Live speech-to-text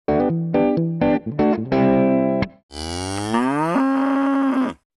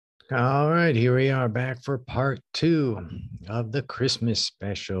right, here we are back for part two of the Christmas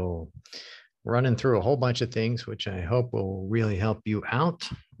special. Running through a whole bunch of things, which I hope will really help you out.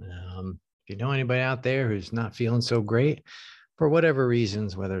 If you know anybody out there who's not feeling so great for whatever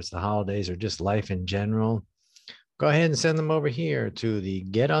reasons, whether it's the holidays or just life in general, go ahead and send them over here to the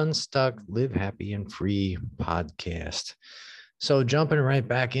Get Unstuck, Live Happy and Free podcast. So, jumping right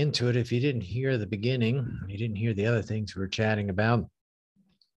back into it, if you didn't hear the beginning, you didn't hear the other things we were chatting about,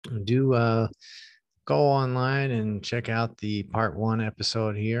 do go online and check out the part one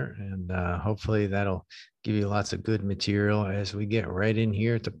episode here, and hopefully that'll give you lots of good material as we get right in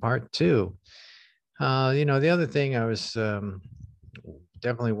here to part two. The other thing I was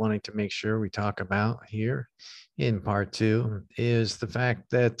definitely wanting to make sure we talk about here in part two is the fact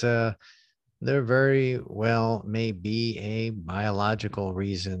that there very well may be a biological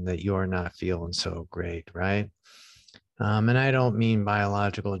reason that you're not feeling so great, right? And I don't mean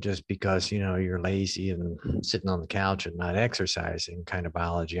biological just because, you're lazy and sitting on the couch and not exercising kind of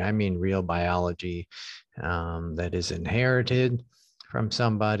biology. I mean real biology that is inherited from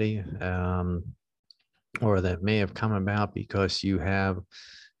somebody, or that may have come about because you have,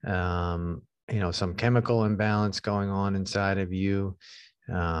 some chemical imbalance going on inside of you,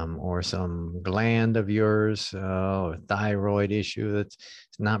 or some gland of yours, or thyroid issue that's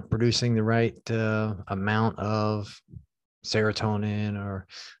not producing the right amount of serotonin or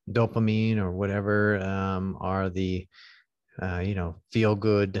dopamine or whatever are the feel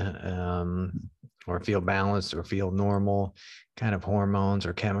good, or feel balanced or feel normal kind of hormones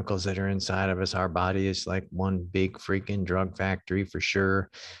or chemicals that are inside of us. Our body is like one big freaking drug factory for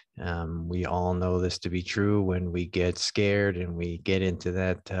sure. We all know this to be true when we get scared and we get into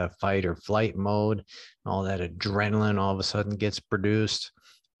that fight or flight mode. All that adrenaline all of a sudden gets produced.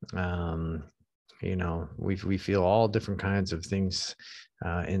 We feel all different kinds of things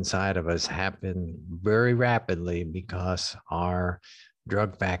inside of us happen very rapidly because our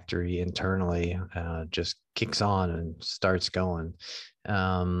drug factory internally just kicks on and starts going.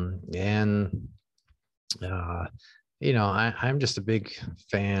 I'm just a big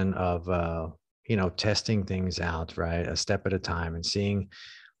fan of testing things out, right, a step at a time, and seeing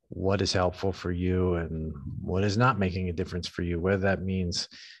what is helpful for you and what is not making a difference for you, whether that means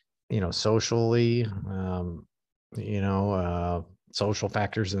socially, social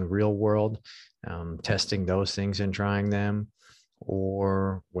factors in the real world, testing those things and trying them,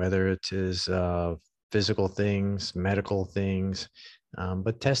 or whether it is physical things, medical things,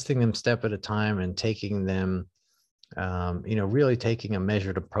 but testing them step at a time and taking them, really taking a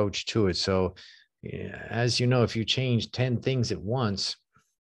measured approach to it. So, as you know, if you change 10 things at once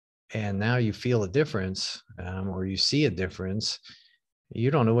and now you feel a difference, or you see a difference, you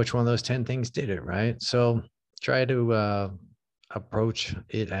don't know which one of those 10 things did it, right? So try to approach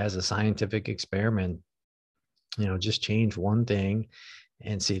it as a scientific experiment. Just change one thing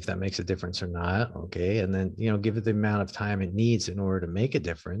and see if that makes a difference or not. Okay. And then, give it the amount of time it needs in order to make a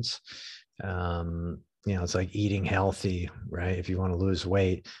difference. It's like eating healthy, right? If you want to lose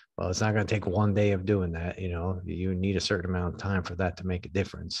weight, well, it's not going to take one day of doing that. You need a certain amount of time for that to make a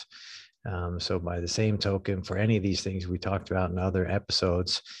difference. So by the same token, for any of these things we talked about in other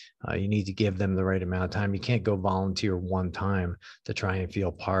episodes, you need to give them the right amount of time. You can't go volunteer one time to try and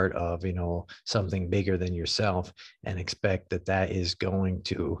feel part of, something bigger than yourself and expect that that is going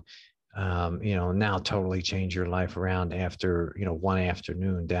to, now totally change your life around after, one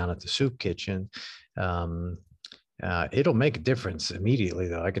afternoon down at the soup kitchen. It'll make a difference immediately,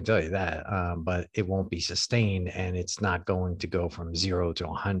 though, I can tell you that, but it won't be sustained, and it's not going to go from 0 to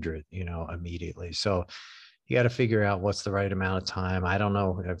 100, immediately. So you got to figure out what's the right amount of time. I don't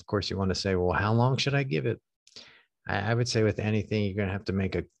know. Of course, you want to say, well, how long should I give it? I would say with anything, you're going to have to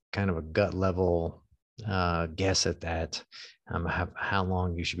make a kind of a gut level guess at that, how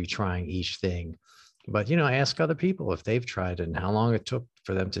long you should be trying each thing. But, ask other people if they've tried it and how long it took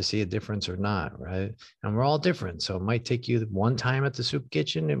for them to see a difference or not, right? And we're all different. So it might take you one time at the soup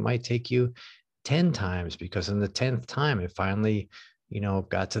kitchen. It might take you 10 times, because in the 10th time, it finally,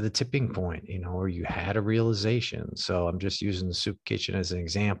 got to the tipping point, or you had a realization. So I'm just using the soup kitchen as an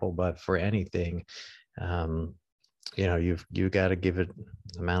example, but for anything, you got to give it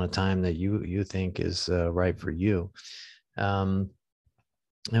the amount of time that you think is right for you. And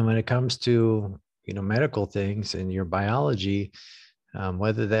when it comes to, medical things and your biology,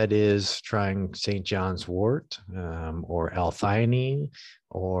 whether that is trying St. John's wort, or L-theanine,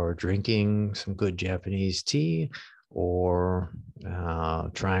 or drinking some good Japanese tea, or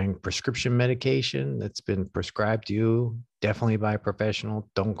trying prescription medication that's been prescribed to you, definitely by a professional.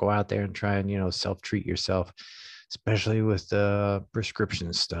 Don't go out there and try and, self-treat yourself. especially with the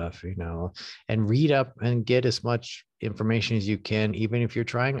prescription stuff, and read up and get as much information as you can, even if you're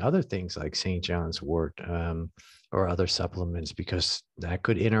trying other things like St. John's wort, or other supplements, because that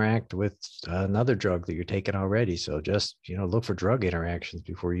could interact with another drug that you're taking already. So just, look for drug interactions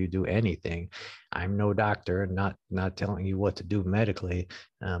before you do anything. I'm no doctor, and not telling you what to do medically,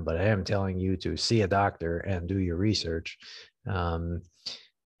 but I am telling you to see a doctor and do your research.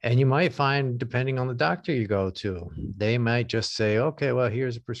 And you might find, depending on the doctor you go to, they might just say, okay, well,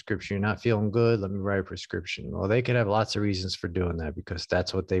 here's a prescription. You're not feeling good. Let me write a prescription. Well, they could have lots of reasons for doing that because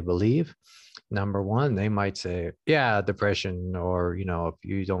that's what they believe. Number one, they might say, yeah, depression, or, if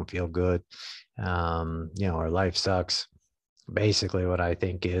you don't feel good, or life sucks. Basically, what I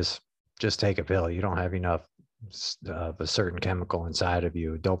think is just take a pill. You don't have enough of a certain chemical inside of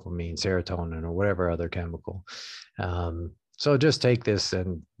you, dopamine, serotonin, or whatever other chemical. So just take this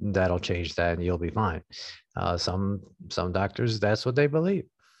and that'll change that and you'll be fine. Some doctors, that's what they believe.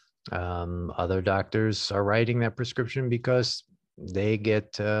 Other doctors are writing that prescription because they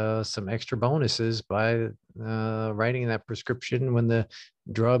get some extra bonuses by writing that prescription when the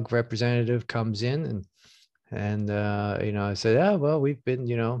drug representative comes in and I said, yeah, well, we've been,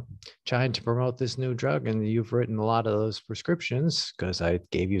 trying to promote this new drug, and you've written a lot of those prescriptions because I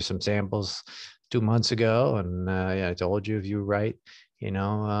gave you some samples 2 months ago, and yeah, I told you if you write,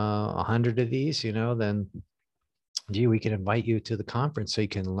 100 of these, then gee, we can invite you to the conference so you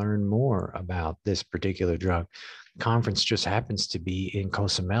can learn more about this particular drug. Conference just happens to be in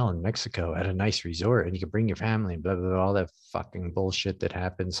Cozumel in Mexico at a nice resort, and you can bring your family and blah, blah, blah, all that fucking bullshit that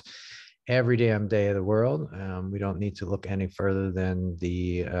happens every damn day of the world. We don't need to look any further than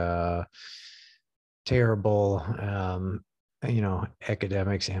the terrible,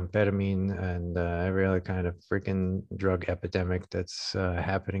 academics, amphetamine, and every other kind of freaking drug epidemic that's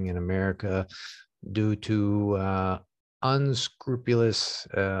happening in America due to unscrupulous,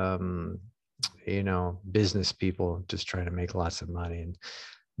 business people just trying to make lots of money and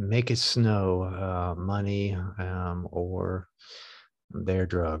make it snow money, or their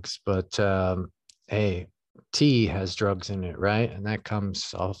drugs. But hey, tea has drugs in it, right? And that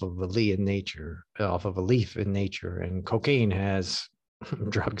comes off of a leaf in nature. And cocaine has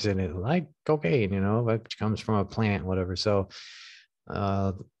drugs in it, like cocaine, which comes from a plant, whatever. So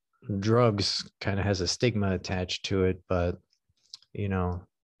drugs kind of has a stigma attached to it, but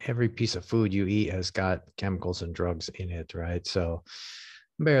every piece of food you eat has got chemicals and drugs in it, right? So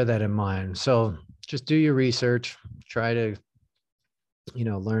bear that in mind. So just do your research, try to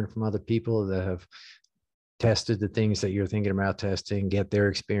learn from other people that have tested the things that you're thinking about testing, get their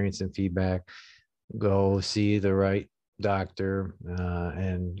experience and feedback, go see the right doctor,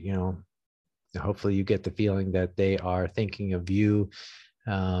 and hopefully you get the feeling that they are thinking of you.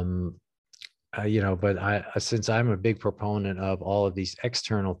 But since I'm a big proponent of all of these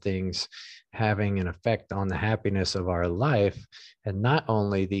external things having an effect on the happiness of our life, and not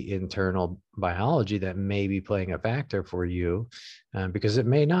only the internal biology that may be playing a factor for you, because it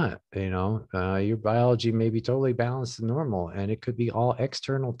may not, your biology may be totally balanced and normal, and it could be all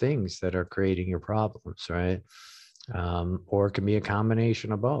external things that are creating your problems, right? Or it can be a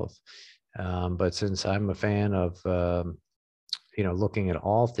combination of both. But since I'm a fan of, looking at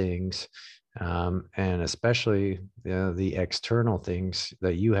all things, and especially the external things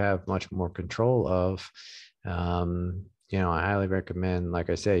that you have much more control of, I highly recommend, like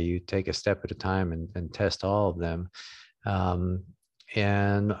I say, you take a step at a time and test all of them.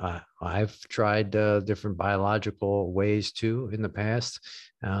 And I've tried different biological ways too in the past,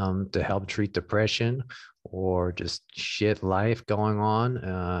 to help treat depression or just shit life going on.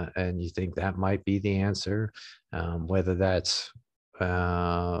 And you think that might be the answer, whether that's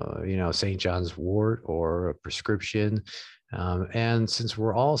St. John's wort or a prescription. And since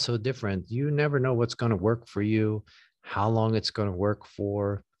we're all so different, you never know what's going to work for you, how long it's going to work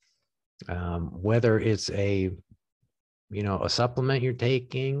for, whether it's a supplement you're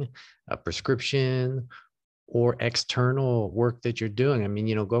taking, a prescription, or external work that you're doing. I mean,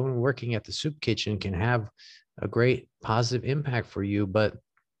 going and working at the soup kitchen can have a great positive impact for you, but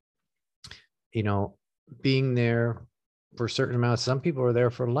being there for a certain amount, some people are there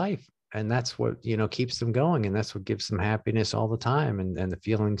for life, and that's what keeps them going, and that's what gives them happiness all the time, and the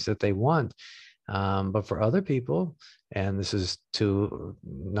feelings that they want. But for other people, and this is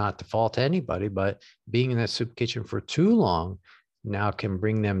not to fault anybody, but being in that soup kitchen for too long now can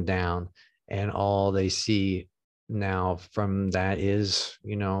bring them down, and all they see now from that is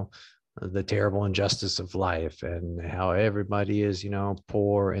the terrible injustice of life and how everybody is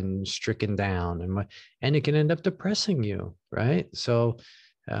poor and stricken down, and it can end up depressing you, right? So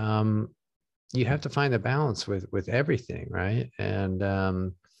you have to find a balance with everything, right? And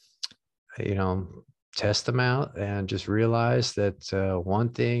you know, test them out and just realize that one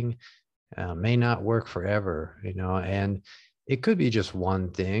thing may not work forever, you know, and it could be just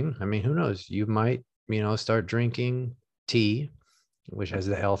one thing. I mean, who knows? You might, you know, start drinking tea, which has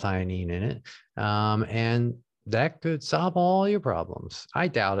the L-theanine in it, and that could solve all your problems. I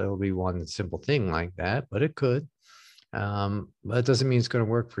doubt it'll be one simple thing like that, but it could. But it doesn't mean it's going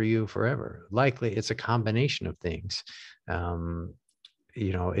to work for you forever. Likely, it's a combination of things. Um,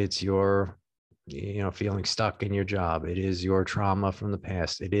 you know, it's your, you know, feeling stuck in your job. It is your trauma from the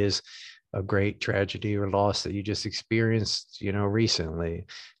past. It is a great tragedy or loss that you just experienced, you know, recently.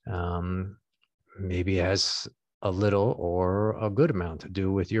 um, Maybe it has a little or a good amount to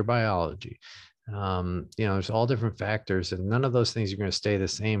do with your biology. You know, there's all different factors, and none of those things are going to stay the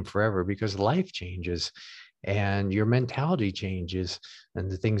same forever because life changes and your mentality changes, and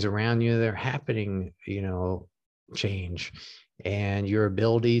the things around you that are happening, you know, change, and your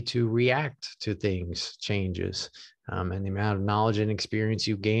ability to react to things changes, and the amount of knowledge and experience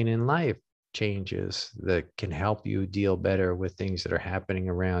you gain in life changes that can help you deal better with things that are happening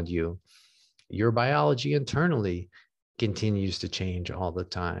around you. Your biology internally continues to change all the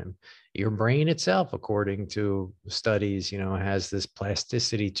time. Your brain itself, according to studies, you know, has this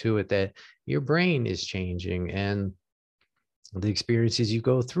plasticity to it that your brain is changing, and the experiences you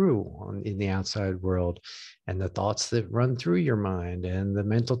go through in the outside world, and the thoughts that run through your mind, and the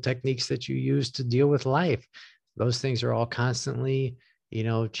mental techniques that you use to deal with life, those things are all constantly, you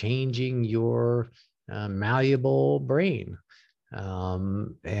know, changing your malleable brain.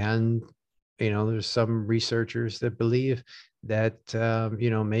 And you know, there's some researchers that believe that you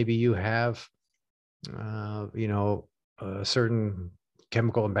know, maybe you have you know, a certain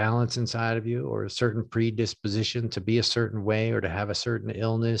chemical imbalance inside of you, or a certain predisposition to be a certain way or to have a certain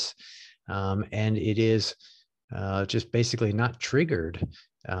illness, and it is just basically not triggered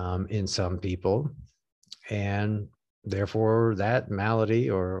in some people, and therefore that malady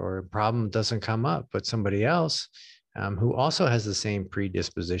or problem doesn't come up. But somebody else who also has the same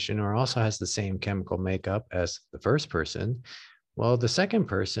predisposition or also has the same chemical makeup as the first person, well, the second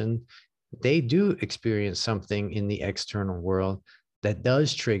person, they do experience something in the external world that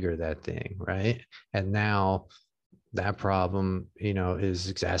does trigger that thing, right? And now that problem, you know, is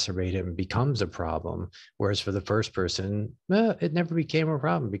exacerbated and becomes a problem. Whereas for the first person, it never became a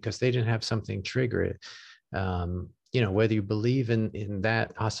problem because they didn't have something trigger it. You know, whether you believe in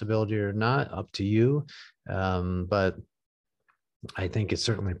that possibility or not, up to you. But I think it's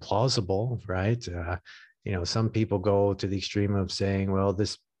certainly plausible, right? You know, some people go to the extreme of saying, well,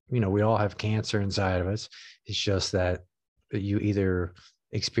 this, you know, we all have cancer inside of us. It's just that you either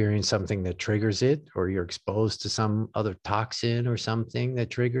experience something that triggers it, or you're exposed to some other toxin or something that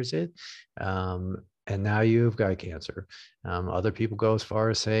triggers it. And now you've got cancer. Other people go as far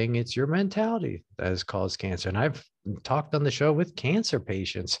as saying it's your mentality that has caused cancer. And I've talked on the show with cancer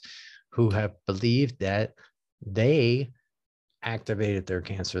patients who have believed that they activated their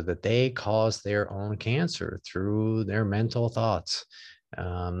cancer, that they caused their own cancer through their mental thoughts.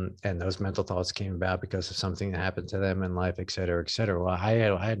 And those mental thoughts came about because of something that happened to them in life, et cetera, et cetera. Well,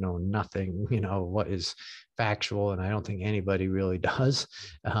 I know nothing, you know, what is factual, and I don't think anybody really does,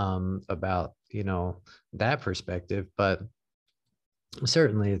 about, you know, that perspective. But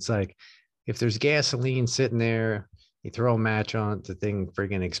certainly it's like, if there's gasoline sitting there, you throw a match on it, the thing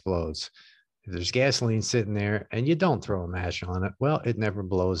friggin' explodes. If there's gasoline sitting there and you don't throw a match on it, well, it never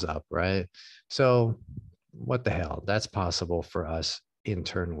blows up, right? So what the hell? That's possible for us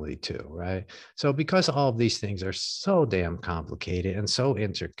internally too, right? So because all of these things are so damn complicated and so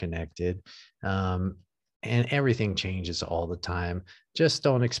interconnected, um, and everything changes all the time, just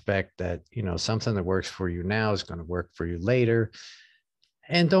don't expect that, you know, something that works for you now is going to work for you later.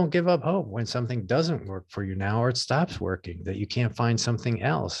 And don't give up hope when something doesn't work for you now, or it stops working, that you can't find something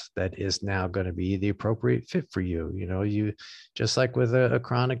else that is now going to be the appropriate fit for you. You know, you, just like with a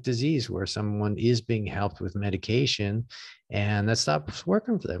chronic disease where someone is being helped with medication and that stops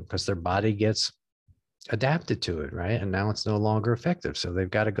working for them because their body gets adapted to it, right? And now it's no longer effective. So they've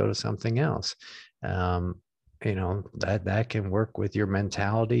got to go to something else. Um, you know, that can work with your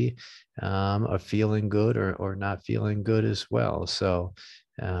mentality of feeling good or not feeling good as well. So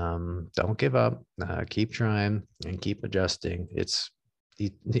don't give up, keep trying and keep adjusting. It's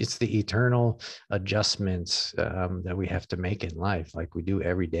the eternal adjustments that we have to make in life, like we do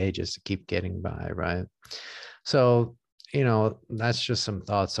every day, just to keep getting by, right? So, you know, that's just some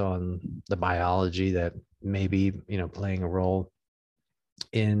thoughts on the biology that may be, you know, playing a role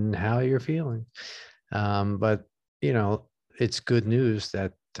in how you're feeling. But, you know, it's good news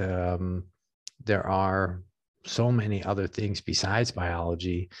that there are so many other things besides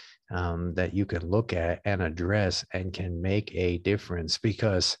biology that you can look at and address and can make a difference.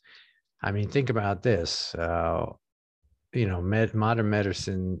 Because, I mean, think about this. Modern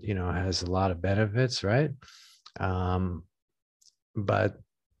medicine, has a lot of benefits, right? Um, but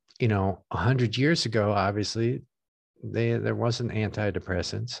 100 years ago, obviously, there wasn't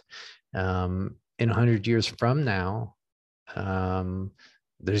antidepressants. In 100 years from now, um,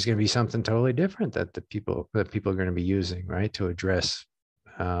 there's going to be something totally different that people are going to be using, right, to address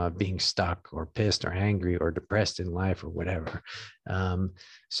being stuck or pissed or angry or depressed in life or whatever. Um,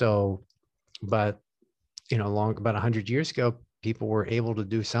 so, but long about 100 years ago, people were able to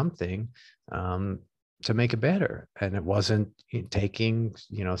do something um, to make it better, and it wasn't taking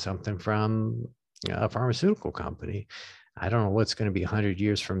something from a pharmaceutical company. I don't know what's going to be 100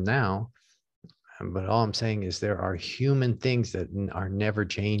 years from now, but all I'm saying is there are human things that are never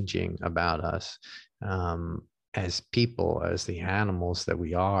changing about us, as people, as the animals that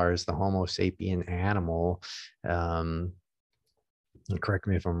we are, as the Homo sapien animal. Um, Correct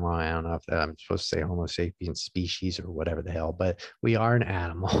me if I'm wrong. I don't know if I'm supposed to say Homo sapien species or whatever the hell, but we are an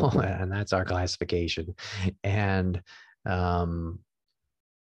animal, and that's our classification. And um,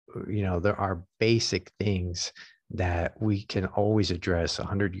 there are basic things that we can always address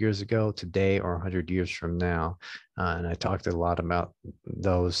 100 years ago, today, or 100 years from now. And I talked a lot about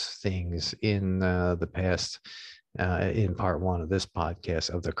those things in the past, in part one of this podcast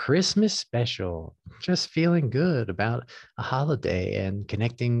of the Christmas special. Just feeling good about a holiday and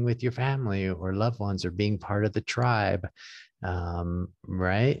connecting with your family or loved ones or being part of the tribe,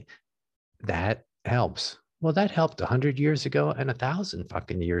 right? That helps. Well, that helped 100 years ago and 1,000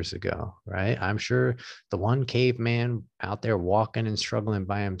 fucking years ago, right? I'm sure the one caveman out there walking and struggling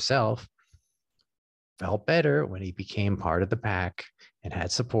by himself felt better when he became part of the pack and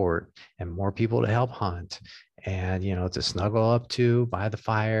had support and more people to help hunt and, to snuggle up to by the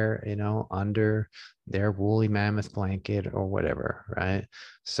fire, under their woolly mammoth blanket or whatever, right?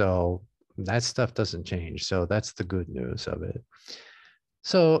 So that stuff doesn't change. So that's the good news of it.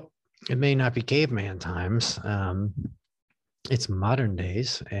 So it may not be caveman times. It's modern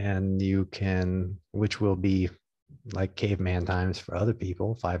days, and which will be like caveman times for other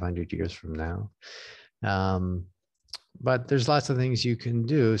people 500 years from now. But there's lots of things you can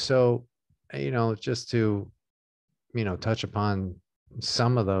do. So, just to, touch upon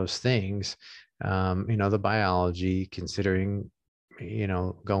some of those things, the biology, considering,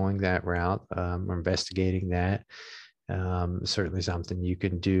 going that route, or investigating that, certainly something you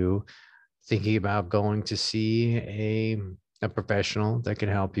can do. Thinking about going to see a professional that can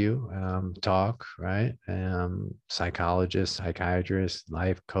help you talk, right? Psychologist, psychiatrist,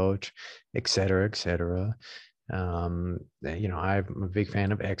 life coach, et cetera, et cetera. I'm a big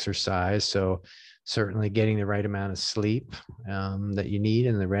fan of exercise, so certainly getting the right amount of sleep that you need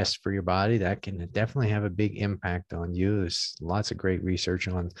and the rest for your body, that can definitely have a big impact on you. There's lots of great research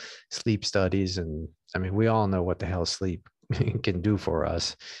on sleep studies, and I mean, we all know what the hell sleep can do for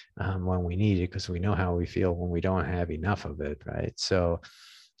us when we need it, because we know how we feel when we don't have enough of it, right? So,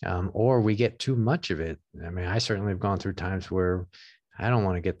 or we get too much of it. I mean, I certainly have gone through times where I don't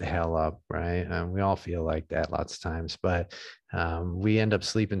want to get the hell up, right? We all feel like that lots of times, but we end up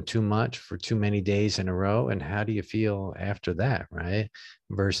sleeping too much for too many days in a row. And how do you feel after that, right?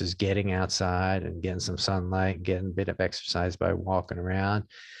 Versus getting outside and getting some sunlight, getting a bit of exercise by walking around.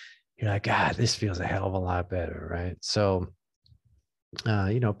 You're like, God, this feels a hell of a lot better, right? So,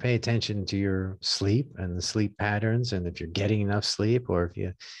 pay attention to your sleep and the sleep patterns. And if you're getting enough sleep, or if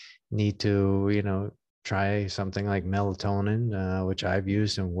you need to, try something like melatonin, which I've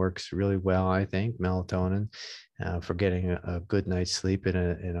used and works really well, I think, melatonin, for getting a good night's sleep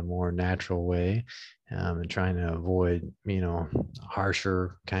in a more natural way, and trying to avoid,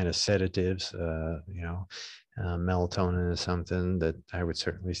 harsher kind of sedatives. Melatonin is something that I would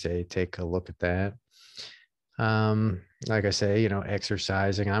certainly say take a look at that. Like I say,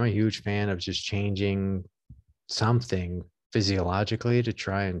 exercising. I'm a huge fan of just changing something physiologically to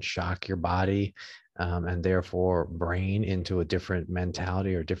try and shock your body, and therefore brain into a different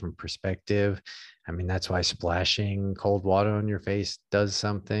mentality or different perspective. I mean, that's why splashing cold water on your face does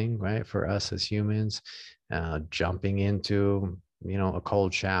something, right, for us as humans. Jumping into, a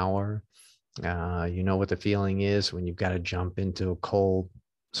cold shower. You know what the feeling is when you've got to jump into a cold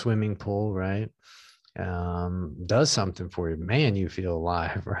swimming pool, right? Does something for you, man. You feel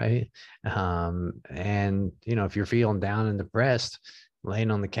alive, right? And if you're feeling down and depressed,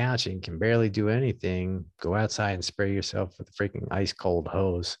 laying on the couch and can barely do anything, go outside and spray yourself with a freaking ice cold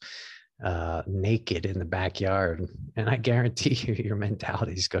hose. naked in the backyard. And I guarantee you, your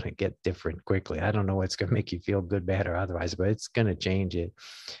mentality is going to get different quickly. I don't know what's going to make you feel good, bad, or otherwise, but it's going to change it.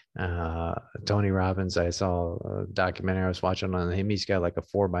 Uh, Tony Robbins, I saw a documentary I was watching on him. He's got like a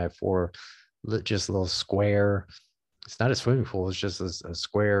 4x4, just a little square. It's not a swimming pool. It's just a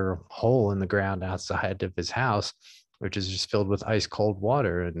square hole in the ground outside of his house, which is just filled with ice cold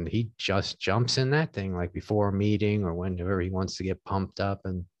water. And he just jumps in that thing like before a meeting or whenever he wants to get pumped up.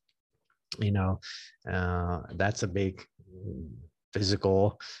 And you know, that's a big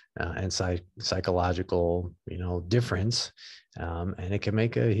physical and psychological, difference. And it can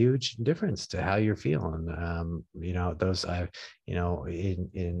make a huge difference to how you're feeling. Those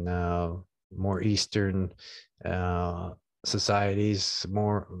in more Eastern societies,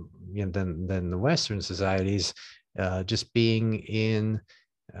 more than the Western societies, just being in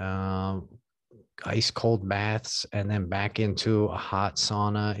uh, ice cold baths and then back into a hot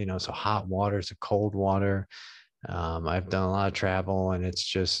sauna, so hot water to cold water. I've done a lot of travel, and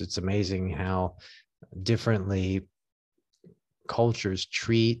it's amazing how differently cultures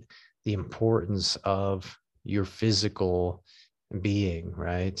treat the importance of your physical being,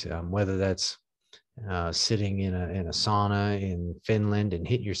 right? Whether that's sitting in a sauna in Finland and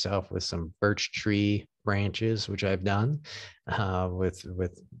hit yourself with some birch tree branches, which I've done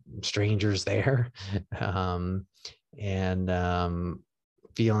with strangers there, um, and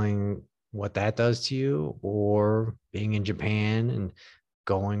feeling what that does to you, or being in Japan and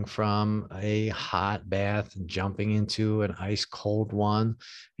going from a hot bath and jumping into an ice cold one.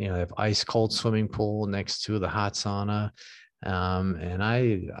 They have ice cold swimming pool next to the hot sauna. And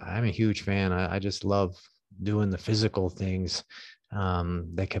I'm a huge fan. I just love doing the physical things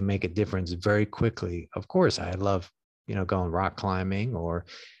that can make a difference very quickly. Of course, I love, going rock climbing or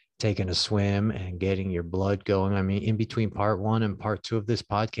taking a swim and getting your blood going. I mean, in between part one and part two of this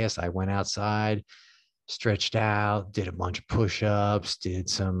podcast, I went outside, stretched out, did a bunch of push-ups, did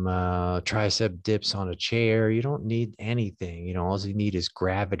some tricep dips on a chair. You don't need anything. All you need is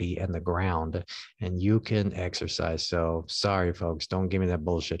gravity and the ground, and you can exercise. So sorry, folks, don't give me that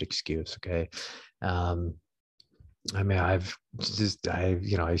bullshit excuse. Okay. I mean, I used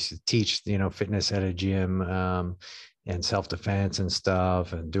to teach, fitness at a gym, and self-defense and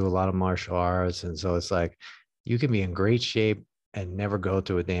stuff, and do a lot of martial arts. And so it's like, you can be in great shape and never go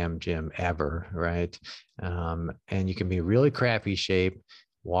to a damn gym ever, right? And you can be really crappy shape,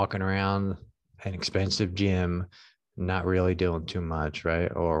 walking around an expensive gym, not really doing too much,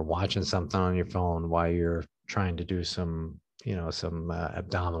 right? Or watching something on your phone while you're trying to do some, some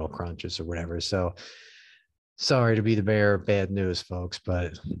abdominal crunches or whatever. So sorry to be the bearer of bad news, folks,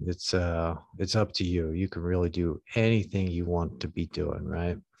 but it's up to you. You can really do anything you want to be doing,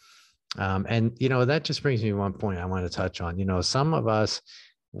 right? And that just brings me to one point I want to touch on. Some of us,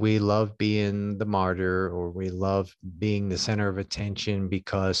 we love being the martyr, or we love being the center of attention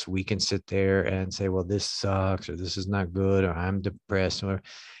because we can sit there and say, well, this sucks, or this is not good, or I'm depressed.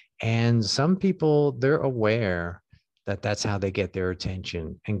 And some people, they're aware that that's how they get their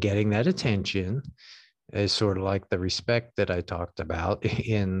attention, and getting that attention is sort of like the respect that I talked about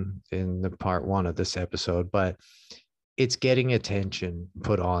in the part one of this episode. But it's getting attention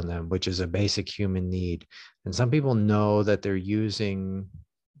put on them, which is a basic human need. And some people know that they're using,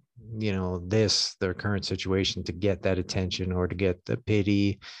 their current situation to get that attention, or to get the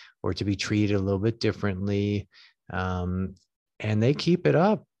pity, or to be treated a little bit differently. And they keep it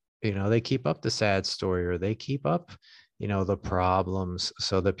up. They keep up the sad story, or they keep up, the problems,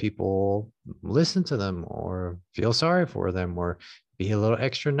 so that people listen to them, or feel sorry for them, or be a little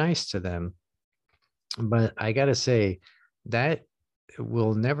extra nice to them. But I got to say, that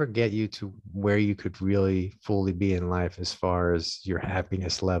will never get you to where you could really fully be in life, as far as your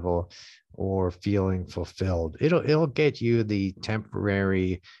happiness level or feeling fulfilled. It'll get you the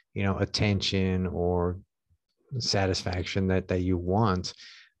temporary, attention or satisfaction that you want.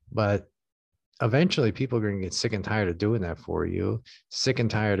 But eventually people are going to get sick and tired of doing that for you, sick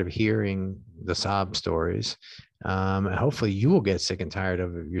and tired of hearing the sob stories. And hopefully you will get sick and tired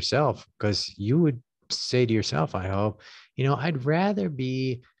of it yourself, because you would say to yourself, I hope, I'd rather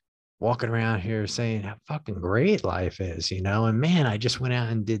be walking around here saying how fucking great life is, and man, I just went out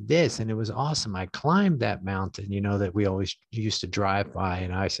and did this and it was awesome. I climbed that mountain, that we always used to drive by.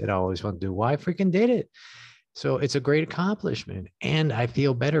 And I said, I always want to do. Well, I freaking did it. So it's a great accomplishment. And I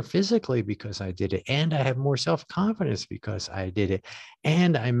feel better physically because I did it. And I have more self-confidence because I did it.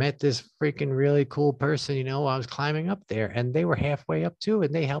 And I met this freaking really cool person, I was climbing up there, and they were halfway up too.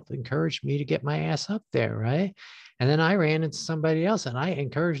 And they helped encourage me to get my ass up there. Right. And then I ran into somebody else and I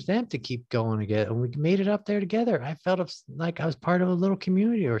encouraged them to keep going again. And we made it up there together. I felt like I was part of a little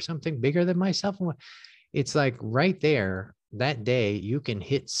community or something bigger than myself. It's like right there that day, you can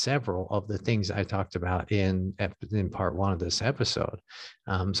hit several of the things I talked about in part one of this episode.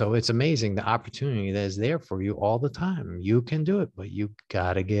 So it's amazing the opportunity that is there for you all the time. You can do it, but you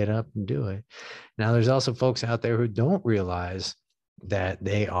got to get up and do it. Now, there's also folks out there who don't realize that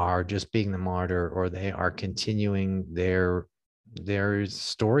they are just being the martyr, or they are continuing their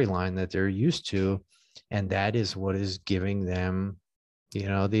storyline that they're used to, and that is what is giving them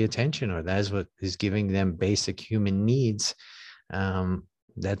the attention, or that is what is giving them basic human needs um,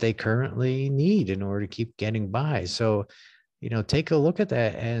 that they currently need in order to keep getting by. So take a look at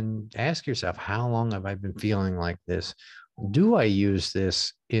that and ask yourself, how long have I been feeling like this? Do I use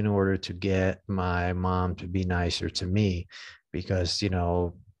this in order to get my mom to be nicer to me? Because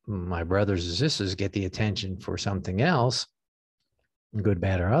my brothers and sisters get the attention for something else, good,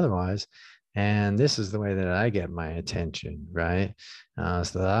 bad, or otherwise. And this is the way that I get my attention, right?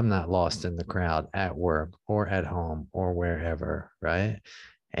 So that I'm not lost in the crowd at work or at home or wherever, right?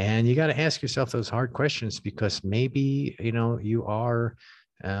 And you got to ask yourself those hard questions, because maybe, you are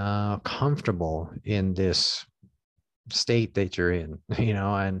comfortable in this state that you're in,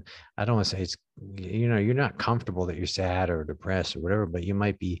 and I don't want to say it's, you're not comfortable that you're sad or depressed or whatever, but you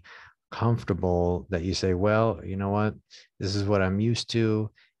might be comfortable that you say, well, you know what, this is what I'm used to,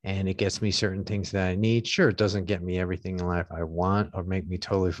 and it gets me certain things that I need. Sure, it doesn't get me everything in life I want or make me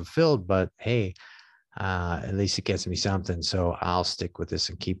totally fulfilled, but hey, at least it gets me something. So I'll stick with this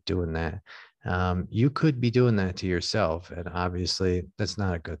and keep doing that. You could be doing that to yourself, and obviously that's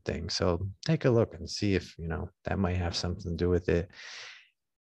not a good thing. So take a look and see if that might have something to do with it.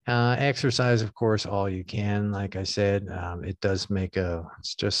 Exercise, of course, all you can. Like I said, it does make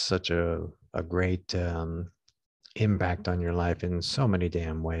it's just such a great impact on your life in so many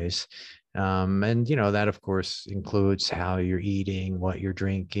damn ways. And that of course includes how you're eating, what you're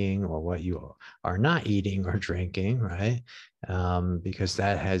drinking, or what you are not eating or drinking, right? Because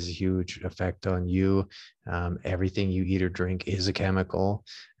that has a huge effect on you. Everything you eat or drink is a chemical,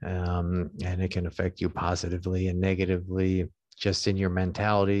 and it can affect you positively and negatively, just in your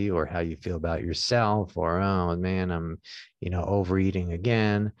mentality or how you feel about yourself, or, oh man, I'm overeating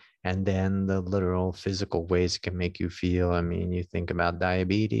again. And then the literal physical ways it can make you feel. I mean, you think about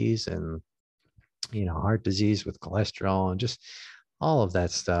diabetes and heart disease with cholesterol and just all of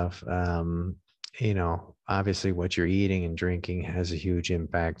that stuff. Obviously what you're eating and drinking has a huge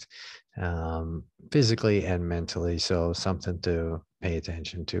impact, physically and mentally. So something to pay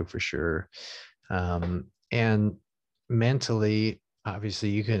attention to for sure. And mentally, obviously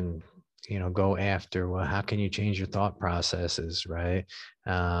you can go after, well, how can you change your thought processes, right?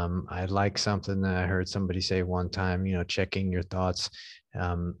 I like something that I heard somebody say one time, checking your thoughts.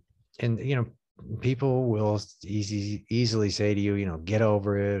 And people will easily say to you, get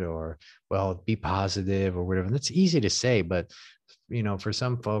over it, or, well, be positive or whatever. And that's easy to say, but for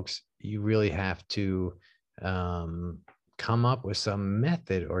some folks, you really have to come up with some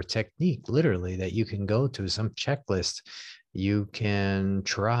method or technique, literally, that you can go to, some checklist you can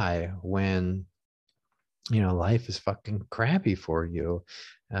try when life is fucking crappy for you.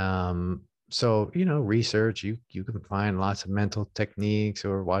 So research, you can find lots of mental techniques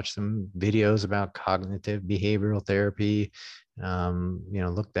or watch some videos about cognitive behavioral therapy.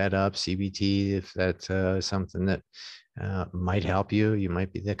 Look that up, CBT, if that's something that might help you. You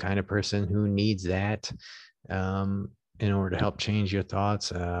might be the kind of person who needs that in order to help change your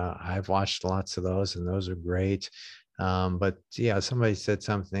thoughts. I've watched lots of those, and those are great. But yeah, somebody said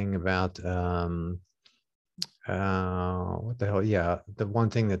something about what the hell? Yeah, the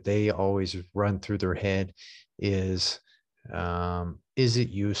one thing that they always run through their head is it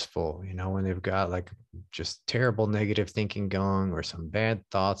useful? When they've got like just terrible negative thinking going, or some bad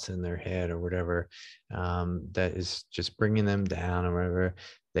thoughts in their head or whatever, that is just bringing them down or whatever.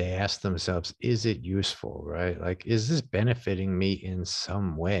 They ask themselves, is it useful, right? Like, is this benefiting me in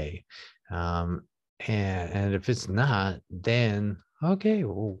some way? And if it's not, then okay,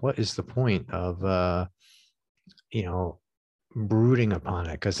 well, what is the point of you know brooding upon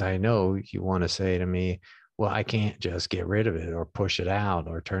it? Because I know you want to say to me, well, I can't just get rid of it or push it out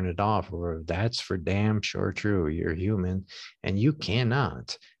or turn it off, or that's for damn sure true. You're human and you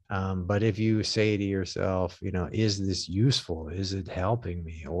cannot. But if you say to yourself, is this useful? Is it helping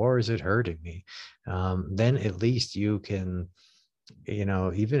me, or is it hurting me? Then at least you can,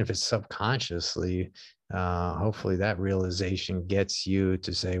 even if it's subconsciously, hopefully that realization gets you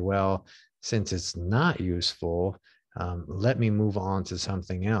to say, well, since it's not useful, let me move on to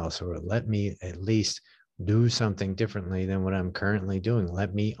something else, or let me at least do something differently than what I'm currently doing.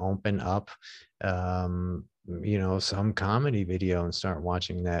 Let me open up, some comedy video and start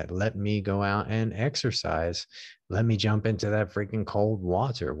watching that. Let me go out and exercise. Let me jump into that freaking cold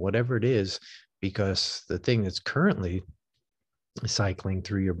water, whatever it is, because the thing that's currently cycling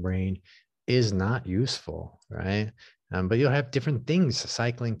through your brain is not useful, right? But you'll have different things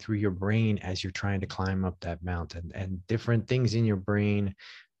cycling through your brain as you're trying to climb up that mountain, and different things in your brain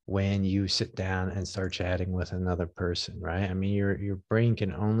when you sit down and start chatting with another person, right? I mean, your brain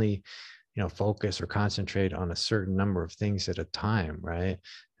can only, focus or concentrate on a certain number of things at a time, right?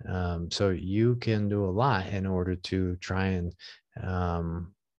 So you can do a lot in order to try and,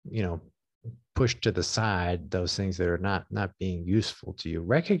 you know, push to the side those things that are not being useful to you.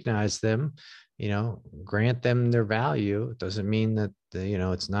 Recognize them, grant them their value. It doesn't mean that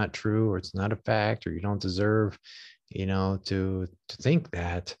it's not true, or it's not a fact, or you don't deserve, to think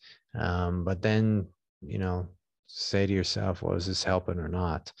that. But then, say to yourself, well, is this helping or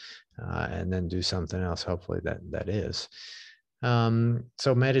not? And then do something else, hopefully that is.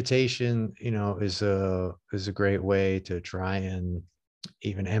 So meditation, is a great way to try and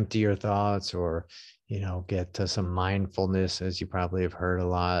even empty your thoughts, or get to some mindfulness, as you probably have heard a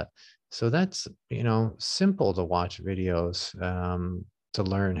lot. So that's simple to watch videos, to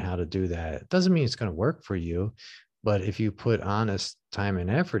learn how to do that. It doesn't mean it's going to work for you, but if you put honest time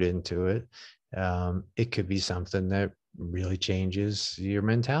and effort into it, it could be something that really changes your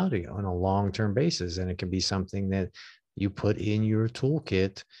mentality on a long-term basis. And it can be something that you put in your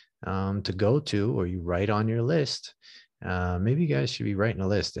toolkit, to go to, or you write on your list. Maybe you guys should be writing a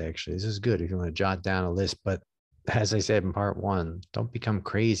list, actually. This is good if you want to jot down a list. But as I said in part one, don't become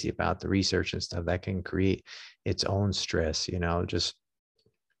crazy about the research and stuff. That can create its own stress. Just,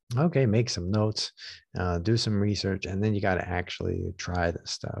 okay, make some notes, do some research, and then you got to actually try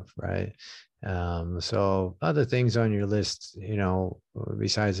this stuff, right? So other things on your list,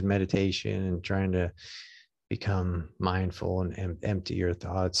 besides meditation and trying to become mindful and empty your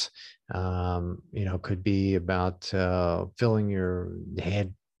thoughts, could be about, filling your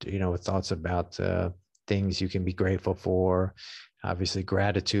head, with thoughts about, things you can be grateful for. Obviously,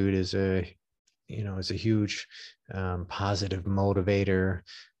 gratitude is a huge, positive motivator.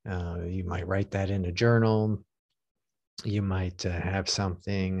 You might write that in a journal. You might, have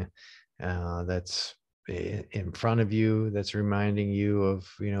something, that's in front of you that's reminding you of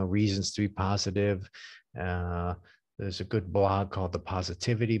reasons to be positive. uh, there's a good blog called the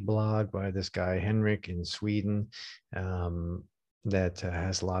Positivity Blog by this guy Henrik in Sweden, that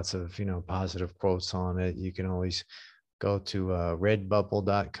has lots of positive quotes on it. You can always go to,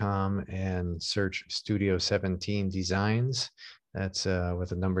 redbubble.com and search Studio 17 Designs. That's,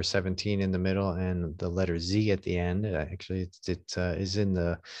 with a number 17 in the middle and the letter Z at the end. Actually, it is in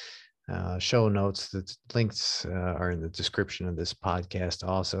the, show notes. The links, are in the description of this podcast.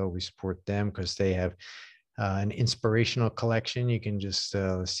 Also, we support them because they have, an inspirational collection. You can just,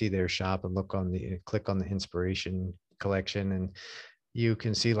 see their shop and click on the inspiration collection, and you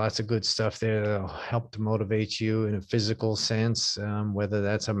can see lots of good stuff there that'll help to motivate you in a physical sense, whether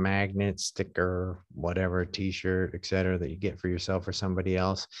that's a magnet, sticker, whatever, t-shirt, etc., that you get for yourself or somebody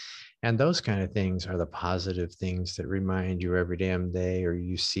else. And those kind of things are the positive things that remind you every damn day, or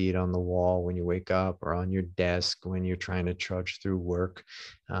you see it on the wall when you wake up, or on your desk when you're trying to trudge through work.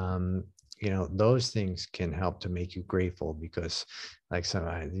 um, those things can help to make you grateful, because like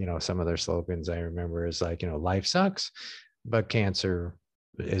some of their slogans I remember is like, life sucks, but cancer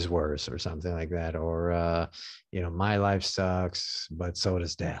is worse, or something like that. Or, my life sucks, but so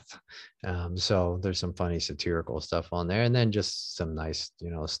does death. So there's some funny satirical stuff on there, and then just some nice,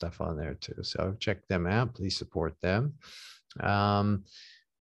 stuff on there too. So check them out. Please support them. Um,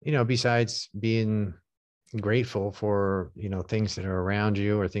 besides being grateful for things that are around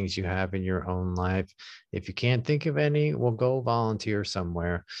you, or things you have in your own life, if you can't think of any, well, go volunteer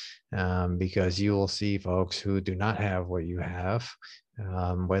somewhere, because you will see folks who do not have what you have,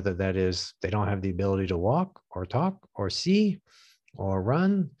 whether that is they don't have the ability to walk, or talk, or see, or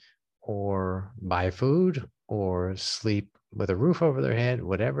run, or buy food, or sleep with a roof over their head.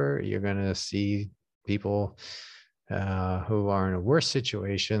 Whatever, you're going to see people, who are in a worse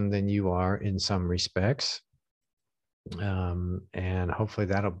situation than you are in some respects. And hopefully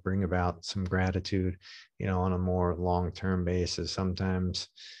that'll bring about some gratitude, on a more long-term basis. Sometimes,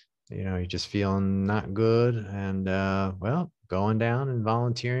 you're just feeling not good, and, well, going down and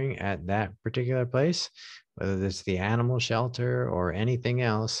volunteering at that particular place, whether it's the animal shelter or anything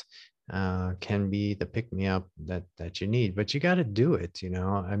else, can be the pick me up that you need. But you got to do it.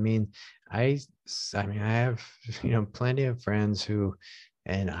 I mean, I have plenty of friends who,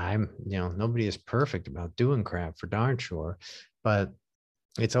 And nobody is perfect about doing crap for darn sure. But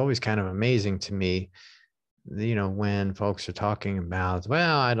it's always kind of amazing to me, when folks are talking about,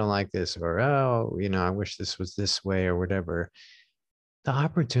 well, I don't like this, or, oh, I wish this was this way, or whatever. The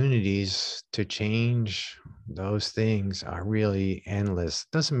opportunities to change those things are really endless.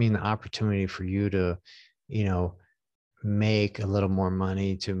 Doesn't mean the opportunity for you to, you know, make a little more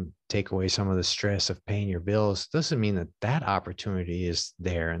money to take away some of the stress of paying your bills doesn't mean that that opportunity is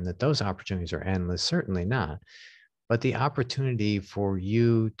there and that those opportunities are endless. Certainly not. But the opportunity for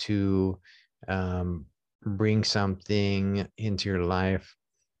you to um, bring something into your life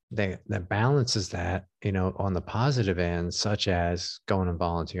that balances that, on the positive end, such as going and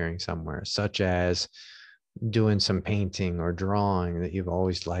volunteering somewhere, such as doing some painting or drawing that you've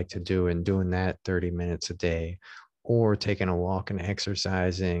always liked to do and doing that 30 minutes a day, or taking a walk and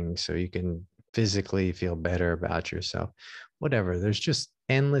exercising so you can physically feel better about yourself. Whatever. There's just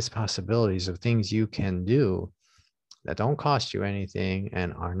endless possibilities of things you can do that don't cost you anything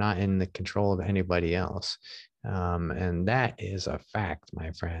and are not in the control of anybody else. And that is a fact,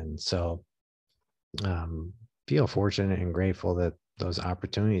 my friend. So feel fortunate and grateful that those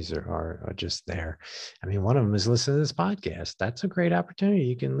opportunities are just there. I mean, one of them is listen to this podcast. That's a great opportunity.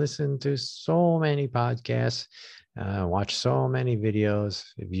 You can listen to so many podcasts, watch so many videos.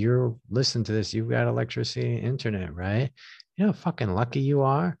 If you're listening to this, you've got electricity and internet, right? You know how fucking lucky you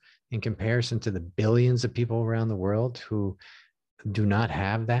are in comparison to the billions of people around the world who do not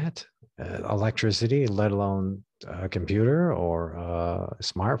have that electricity, let alone a computer or a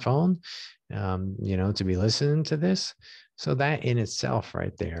smartphone, to be listening to this. So that in itself,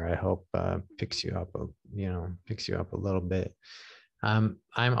 right there, I hope picks you up, picks you up a little bit. I'm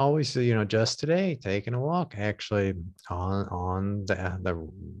always, just today taking a walk actually on the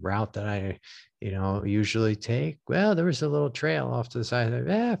route that I, usually take. Well, there was a little trail off to the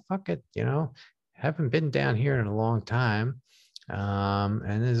side. Fuck it, haven't been down here in a long time.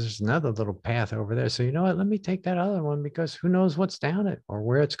 And there's another little path over there. So you know what? Let me take that other one because who knows what's down it or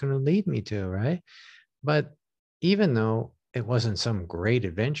where it's going to lead me to, right? But even though it wasn't some great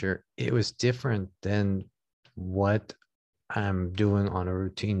adventure, it was different than what I'm doing on a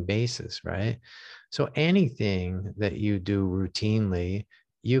routine basis, right? So anything that you do routinely,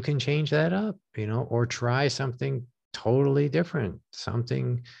 you can change that up, or try something totally different,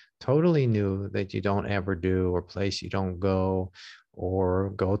 something totally new that you don't ever do, or place you don't go,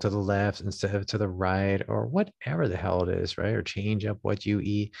 or go to the left instead of to the right, or whatever the hell it is, right? Or change up what you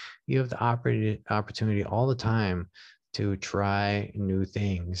eat. You have the opportunity all the time to try new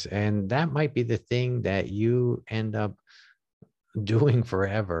things. And that might be the thing that you end up doing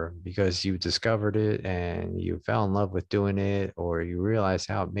forever because you discovered it and you fell in love with doing it, or you realize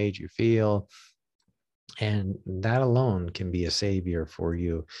how it made you feel. And that alone can be a savior for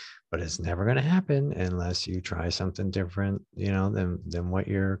you, but it's never going to happen unless you try something different, than what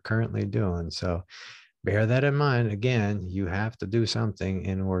you're currently doing. So bear that in mind. Again, you have to do something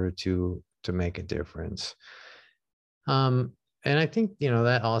in order to make a difference. And I think,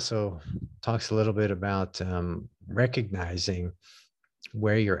 that also talks a little bit about recognizing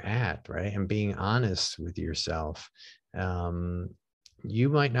where you're at, right? And being honest with yourself. Um, you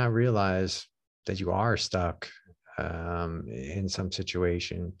might not realize that you are stuck in some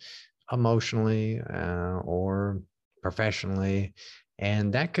situation emotionally or professionally.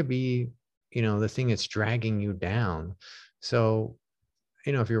 And that could be, the thing that's dragging you down. So,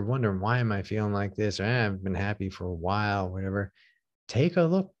 if you're wondering, why am I feeling like this? Or I've been happy for a while, whatever, take a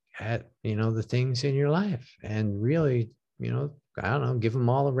look at, the things in your life and really, I don't know, give them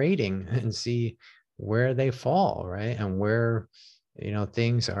all a rating and see where they fall, right? And where,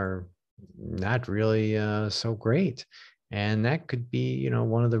 things are not really so great. And that could be,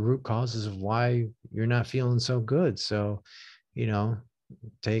 one of the root causes of why you're not feeling so good. So, you know,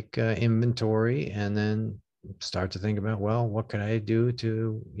 take inventory and then start to think about, well, what could I do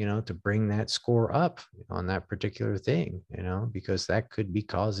to, to bring that score up on that particular thing, because that could be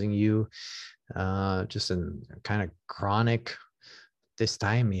causing you just a kind of chronic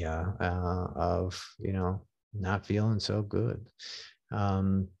dysthymia of, not feeling so good.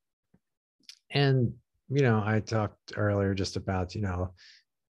 Um, and, I talked earlier just about,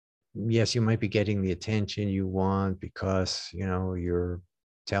 yes, you might be getting the attention you want because, you're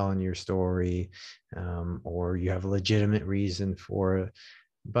telling your story, or you have a legitimate reason for it.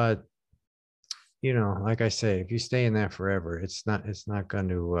 But, like I say, if you stay in that forever, it's not going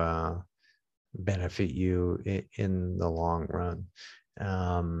to benefit you in the long run.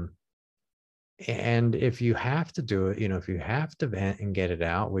 And if you have to do it, if you have to vent and get it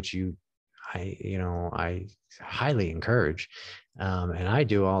out, which you I highly encourage. And I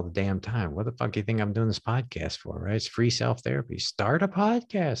do all the damn time. What the fuck do you think I'm doing this podcast for, right? It's free self-therapy. Start a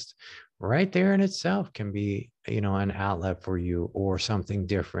podcast. Right there in itself can be, an outlet for you, or something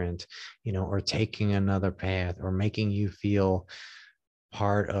different, or taking another path, or making you feel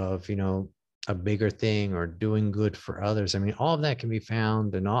part of, a bigger thing, or doing good for others. I mean, all of that can be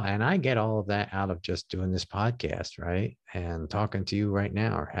found, and I get all of that out of just doing this podcast, right? And talking to you right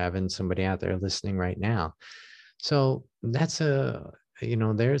now, or having somebody out there listening right now. So that's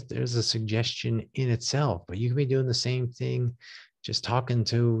there's a suggestion in itself, but you can be doing the same thing, just talking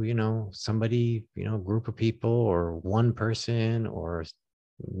to, somebody, group of people, or one person, or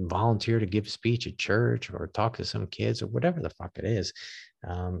volunteer to give a speech at church, or talk to some kids, or whatever the fuck it is.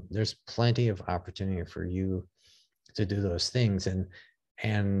 There's plenty of opportunity for you to do those things.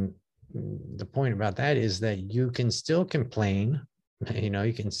 And the point about that is that you can still complain,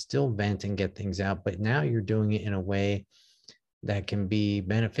 you can still vent and get things out, but now you're doing it in a way that can be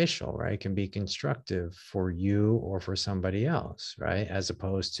beneficial, right? Can be constructive for you or for somebody else, right? As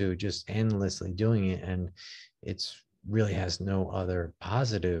opposed to just endlessly doing it, and it's really has no other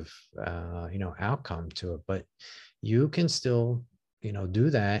positive, outcome to it. But you can still, do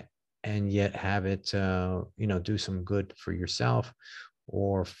that, and yet have it, do some good for yourself,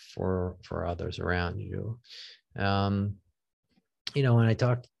 or for others around you. Um, when I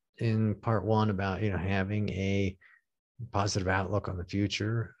talked in part one about, having a positive outlook on the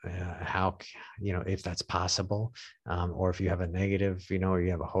future, how, if that's possible, or if you have a negative, or you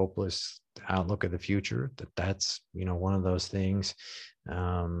have a hopeless outlook of the future, that's, one of those things,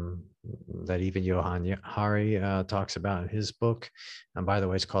 that even Johan Hari talks about in his book. And by the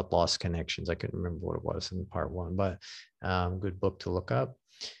way, it's called Lost Connections. I couldn't remember what it was in part one, but good book to look up.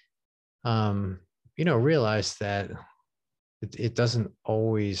 Realize that it doesn't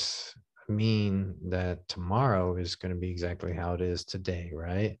always mean that tomorrow is going to be exactly how it is today,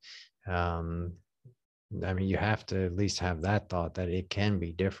 right? I mean, you have to at least have that thought that it can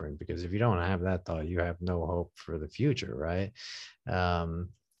be different, because if you don't have that thought, you have no hope for the future, right?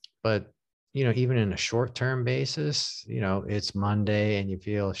 But even in a short-term basis, it's Monday and you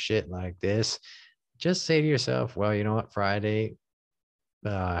feel shit like this, just say to yourself, well, you know what, Friday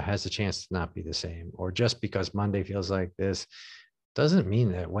has a chance to not be the same. Or just because Monday feels like this doesn't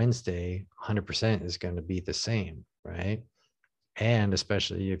mean that Wednesday 100% is going to be the same, right? And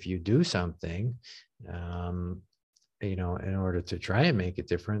especially if you do something, in order to try and make it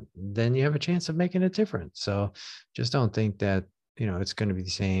different, then you have a chance of making it different. So just don't think that, it's going to be the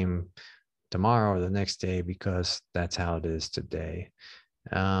same tomorrow or the next day, because that's how it is today.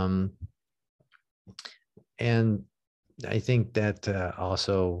 And I think that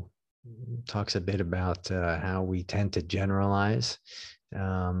also talks a bit about how we tend to generalize,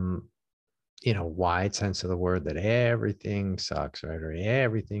 wide sense of the word, that everything sucks, right? Or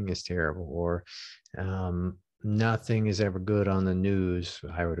everything is terrible, or nothing is ever good on the news.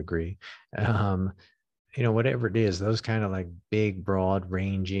 I would agree. Whatever it is, those kind of like big, broad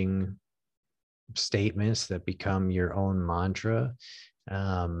ranging statements that become your own mantra,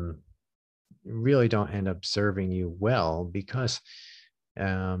 really don't end up serving you well, because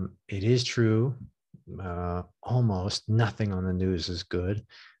it is true. Almost nothing on the news is good,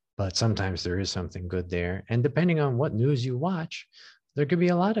 but sometimes there is something good there. And depending on what news you watch, there could be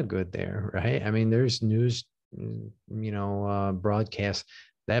a lot of good there, right? I mean, there's news, broadcasts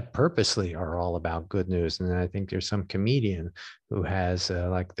that purposely are all about good news. And I think there's some comedian who has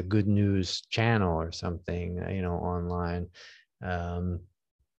like the Good News channel or something, online.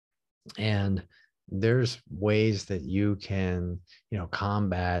 And there's ways that you can,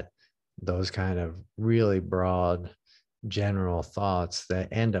 combat those kind of really broad general thoughts that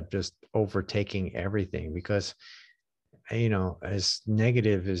end up just overtaking everything. Because, as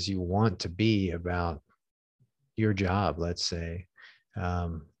negative as you want to be about your job, let's say,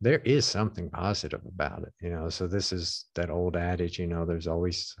 there is something positive about it. So this is that old adage, there's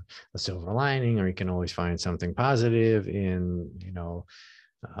always a silver lining, or you can always find something positive in,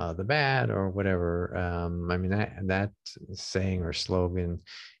 the bad, or whatever. I mean, that saying or slogan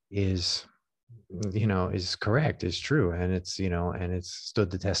is, is correct, is true. And it's, and it's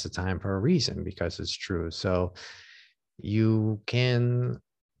stood the test of time for a reason, because it's true. So you can,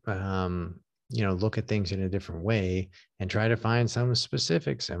 look at things in a different way, and try to find some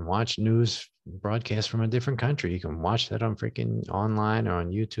specifics, and watch news broadcasts from a different country. You can watch that on freaking online, or on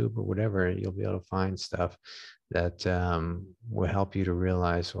YouTube, or whatever. You'll be able to find stuff that will help you to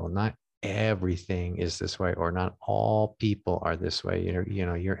realize, well, not everything is this way, or not all people are this way.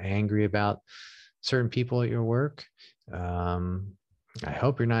 You're angry about certain people at your work. I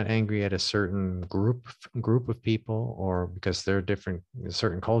hope you're not angry at a certain group of people, or because they're different, a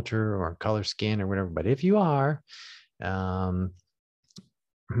certain culture or color skin or whatever. But if you are, um,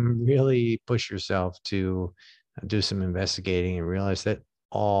 really push yourself to do some investigating and realize that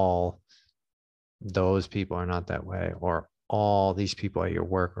all those people are not that way, or all these people at your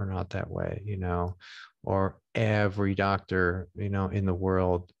work are not that way, or every doctor, in the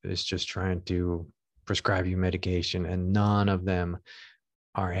world is just trying to prescribe you medication, and none of them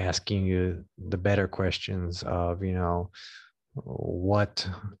are asking you the better questions of, what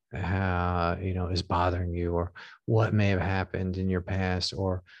is bothering you, or what may have happened in your past,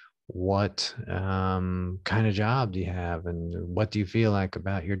 or what kind of job do you have, and what do you feel like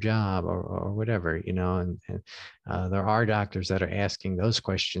about your job, or whatever, and there are doctors that are asking those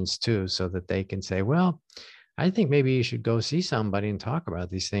questions too, so that they can say, well, I think maybe you should go see somebody and talk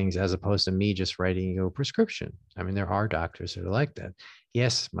about these things, as opposed to me just writing you a prescription. I mean, there are doctors that are like that.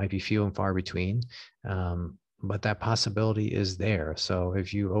 Yes, might be few and far between, but that possibility is there. So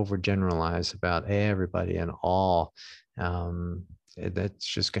if you overgeneralize about everybody and all, that's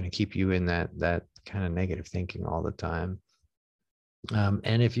just going to keep you in that kind of negative thinking all the time.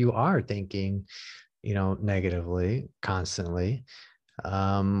 And if you are thinking, negatively constantly,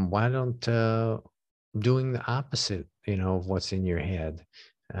 why don't doing the opposite, of what's in your head?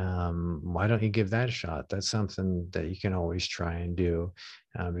 Why don't you give that a shot? That's something that you can always try and do,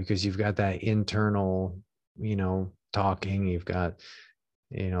 because you've got that internal, talking. You've got,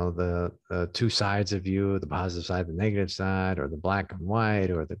 the two sides of you, the positive side, the negative side, or the black and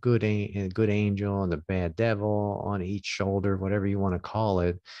white, or the good angel and the bad devil on each shoulder, whatever you want to call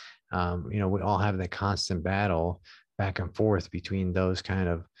it. We all have that constant battle back and forth between those kind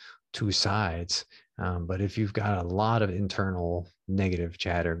of two sides. But if you've got a lot of internal negative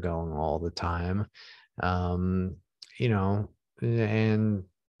chatter going all the time, um, you know, and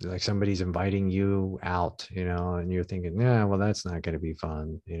like somebody's inviting you out, and you're thinking, yeah, well, that's not going to be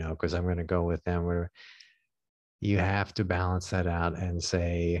fun, because I'm going to go with them. Where you have to balance that out and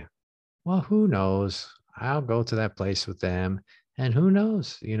say, well, who knows? I'll go to that place with them. And who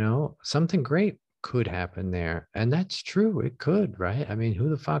knows, something great could happen there. And that's true. It could, right? I mean, who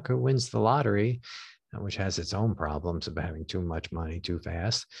the fuck who wins the lottery, which has its own problems of having too much money too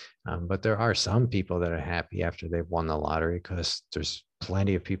fast. But there are some people that are happy after they've won the lottery, because there's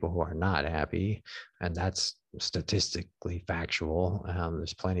plenty of people who are not happy. And that's statistically factual.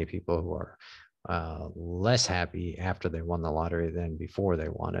 There's plenty of people who are less happy after they won the lottery than before they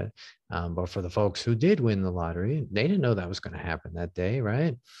won it. But for the folks who did win the lottery, they didn't know that was going to happen that day,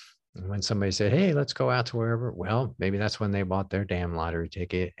 right? And when somebody said, hey, let's go out to wherever, well, maybe that's when they bought their damn lottery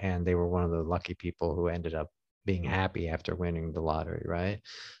ticket, and they were one of the lucky people who ended up being happy after winning the lottery, right?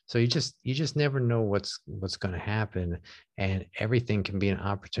 So you just never know what's going to happen, and everything can be an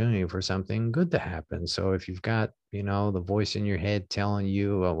opportunity for something good to happen. So if you've got, the voice in your head telling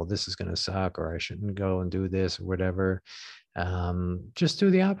you, oh, well, this is going to suck, or I shouldn't go and do this, or whatever, just do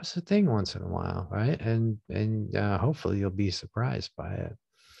the opposite thing once in a while, right? And hopefully you'll be surprised by it.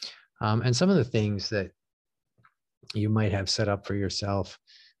 And some of the things that you might have set up for yourself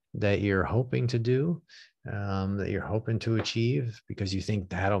that you're hoping to do, that you're hoping to achieve, because you think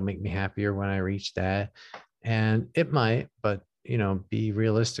that'll make me happier when I reach that. And it might, but be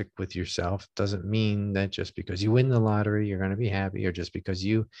realistic with yourself. Doesn't mean that just because you win the lottery, you're going to be happy, or just because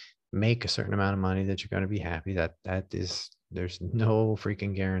you make a certain amount of money that you're going to be happy. There's no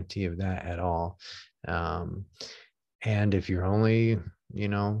freaking guarantee of that at all. Um, and if you're only, you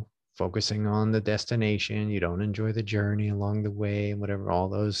know, focusing on the destination, you don't enjoy the journey along the way, and whatever, all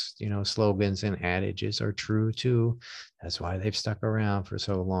those, slogans and adages are true too. That's why they've stuck around for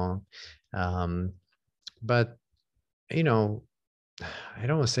so long. Um, but, you know, I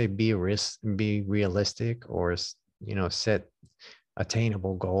don't want to say be realistic, or, set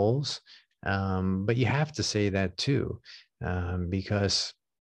attainable goals. But you have to say that too, because,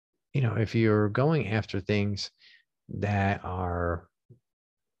 if you're going after things that are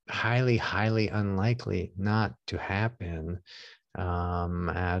highly, highly unlikely not to happen.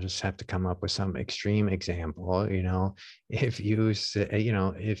 I just have to come up with some extreme example. If you say,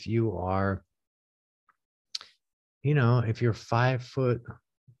 if you are, if you're 5 foot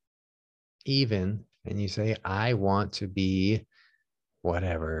even, and you say, I want to be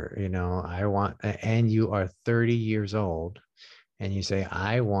whatever, I want, and you are 30 years old, and you say,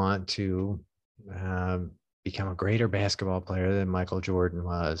 I want to um, become a greater basketball player than Michael Jordan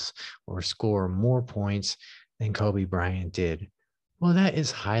was, or score more points than Kobe Bryant did. Well, that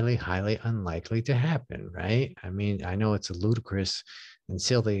is highly, highly unlikely to happen, right? I mean, I know it's a ludicrous and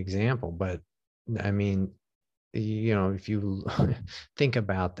silly example, but I mean, if you think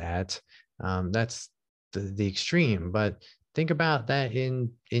about that, that's the extreme. But think about that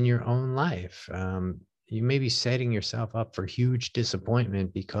in your own life. You may be setting yourself up for huge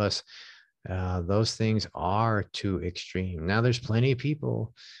disappointment because those things are too extreme. Now, there's plenty of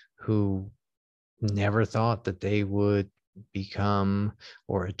people who never thought that they would become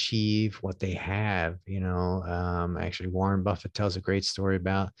or achieve what they have. Actually, Warren Buffett tells a great story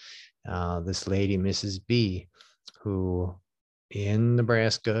about this lady, Mrs. B, who in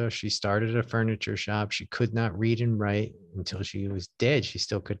Nebraska, she started a furniture shop. She could not read and write until she was dead. She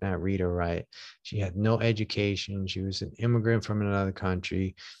still could not read or write. She had no education. She was an immigrant from another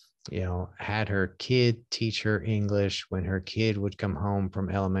country. Had her kid teach her English when her kid would come home from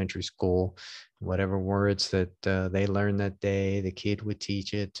elementary school. Whatever words that they learned that day, the kid would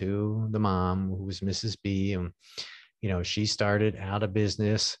teach it to the mom, who was Mrs. B. And, she started out a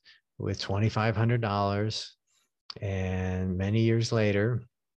business with $2,500. And many years later,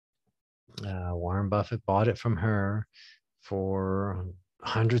 Warren Buffett bought it from her for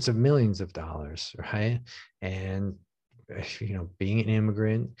hundreds of millions of dollars, right? And being an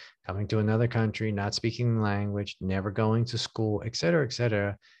immigrant, coming to another country, not speaking the language, never going to school, et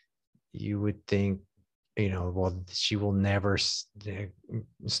cetera, you would think, well, she will never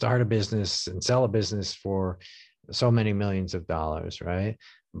start a business and sell a business for so many millions of dollars, right?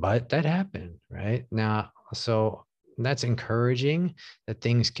 But that happened, right? Now, so that's encouraging that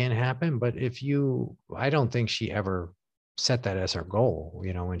things can happen. But I don't think she ever set that as her goal,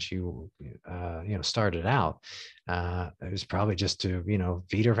 when she, started out. It was probably just to,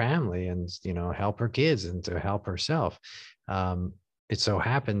 feed her family and, help her kids and to help herself. It so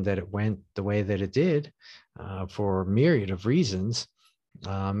happened that it went the way that it did for a myriad of reasons.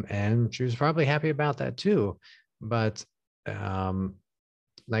 And she was probably happy about that too. But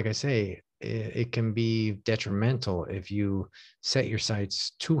like I say, it can be detrimental if you set your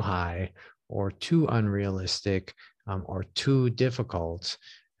sights too high or too unrealistic, or too difficult,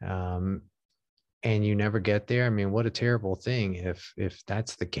 and you never get there. I mean, what a terrible thing if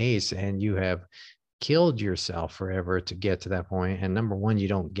that's the case and you have killed yourself forever to get to that point. And number one, you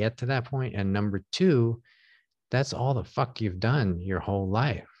don't get to that point. And number two, that's all the fuck you've done your whole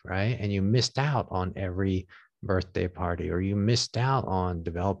life, right? And you missed out on every birthday party, or you missed out on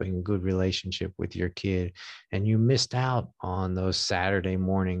developing a good relationship with your kid, and you missed out on those Saturday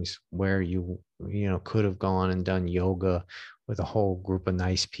mornings where you could have gone and done yoga with a whole group of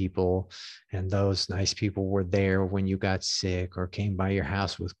nice people, and those nice people were there when you got sick or came by your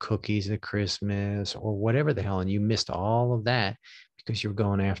house with cookies at Christmas or whatever the hell, and you missed all of that because you're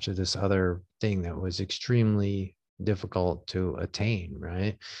going after this other thing that was extremely difficult to attain,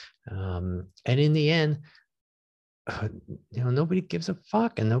 right? And in the end, nobody gives a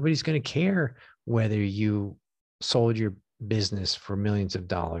fuck, and nobody's going to care whether you sold your business for millions of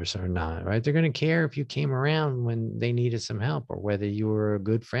dollars or not, right? They're going to care if you came around when they needed some help, or whether you were a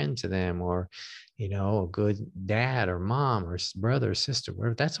good friend to them, or a good dad or mom or brother or sister,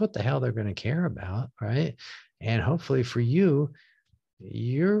 whatever. That's what the hell they're going to care about, right? And hopefully for you,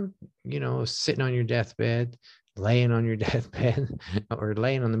 you're sitting on your deathbed, laying on your deathbed, or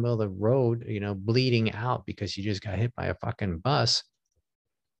laying on the middle of the road, bleeding out because you just got hit by a fucking bus.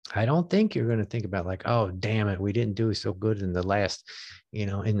 I don't think you're going to think about like, oh, damn it, we didn't do so good in the last,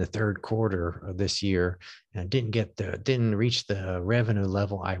 in the third quarter of this year, and didn't reach the revenue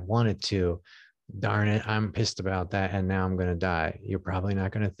level I wanted to. Darn it, I'm pissed about that, and now I'm going to die. You're probably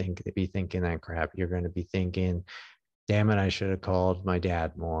not going to be thinking that crap. You're going to be thinking, damn it, I should have called my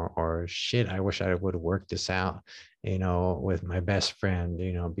dad more, or shit, I wish I would have worked this out, with my best friend,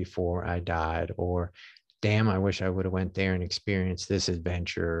 before I died, or damn, I wish I would have went there and experienced this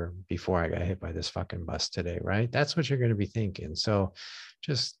adventure before I got hit by this fucking bus today, right? That's what you're going to be thinking. So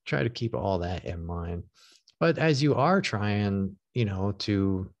just try to keep all that in mind. But as you are trying,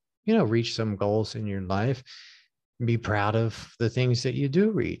 to, reach some goals in your life, be proud of the things that you do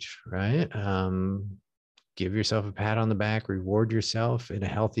reach, right? Give yourself a pat on the back, reward yourself in a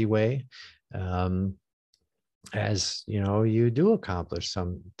healthy way, as you do accomplish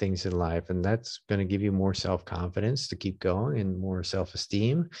some things in life, and that's going to give you more self-confidence to keep going, and more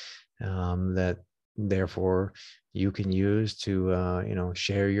self-esteem, that therefore you can use to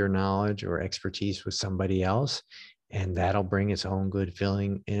share your knowledge or expertise with somebody else, and that'll bring its own good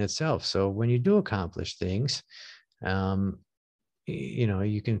feeling in itself. So when you do accomplish things, um,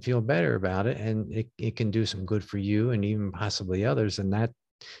 you can feel better about it, and it can do some good for you and even possibly others. And that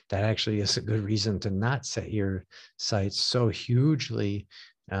actually is a good reason to not set your sights so hugely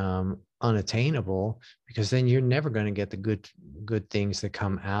unattainable, because then you're never going to get the good things that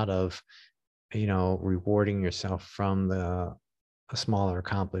come out of rewarding yourself from the smaller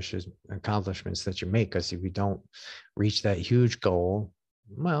accomplishments that you make. Because if you don't reach that huge goal,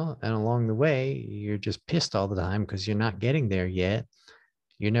 well, and along the way, you're just pissed all the time because you're not getting there yet.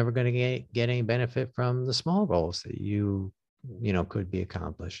 You're never going to get any benefit from the small goals that could be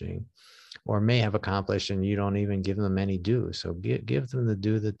accomplishing or may have accomplished, and you don't even give them any due. So give them the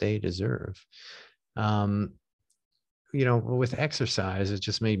due that they deserve. Um, with exercise, it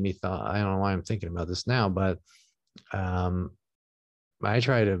just made me thought, I don't know why I'm thinking about this now, but um, I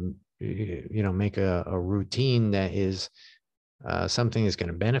try to, make a routine that is something that's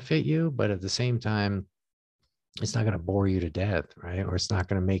going to benefit you, but at the same time, it's not going to bore you to death, right? Or it's not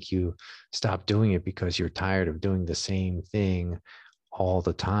going to make you stop doing it because you're tired of doing the same thing all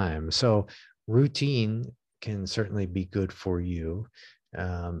the time. So routine can certainly be good for you.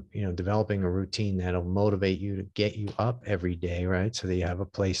 Developing a routine that'll motivate you to get you up every day, right? So that you have a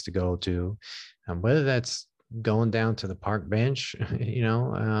place to go to, whether that's going down to the park bench,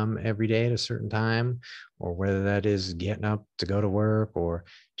 every day at a certain time, or whether that is getting up to go to work, or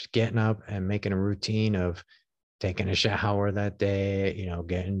just getting up and making a routine of taking a shower that day,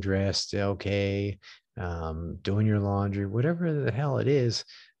 getting dressed, okay, doing your laundry, whatever the hell it is.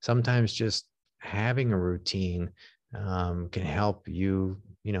 Sometimes just having a routine can help you,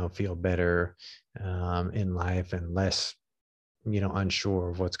 feel better in life and less, unsure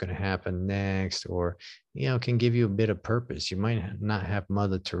of what's going to happen next, or, can give you a bit of purpose. You might not have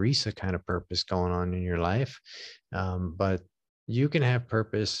Mother Teresa kind of purpose going on in your life, but you can have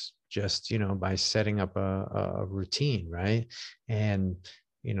purpose just, by setting up a routine, right? And,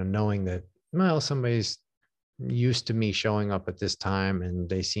 knowing that, well, somebody's used to me showing up at this time and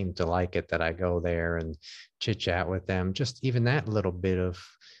they seem to like it that I go there and chit chat with them. Just even that little bit of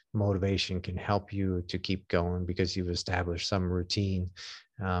motivation can help you to keep going because you've established some routine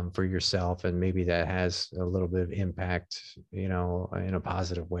for yourself. And maybe that has a little bit of impact, in a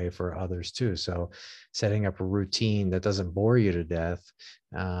positive way for others too. So setting up a routine that doesn't bore you to death,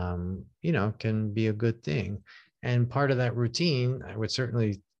 can be a good thing. And part of that routine, I would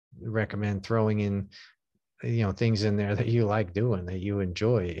certainly recommend throwing in things in there that you like doing, that you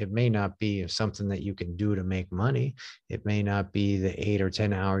enjoy. It may not be something that you can do to make money. It may not be the 8 or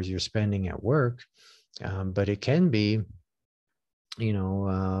 10 hours you're spending at work, but it can be, you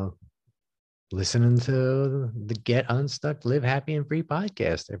know listening to the Get Unstuck, Live Happy and Free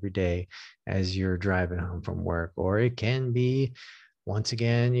podcast every day as you're driving home from work. Or it can be, once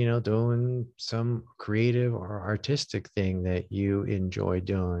again, doing some creative or artistic thing that you enjoy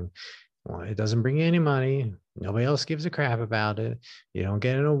doing. Well, it doesn't bring you any money. Nobody else gives a crap about it. You don't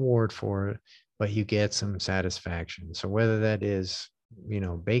get an award for it, but you get some satisfaction. So whether that is,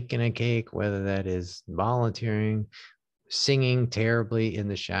 baking a cake, whether that is volunteering, singing terribly in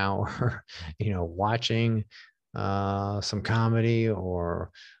the shower, watching some comedy,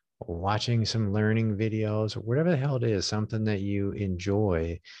 or watching some learning videos, or whatever the hell it is, something that you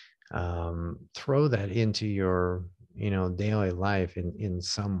enjoy, throw that into your, daily life in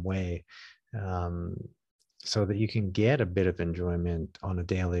some way, um, so that you can get a bit of enjoyment on a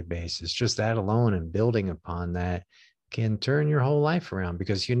daily basis. Just that alone and building upon that can turn your whole life around,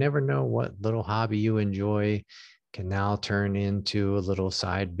 because you never know what little hobby you enjoy can now turn into a little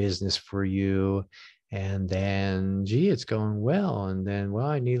side business for you. And then, gee, it's going well. And then, well,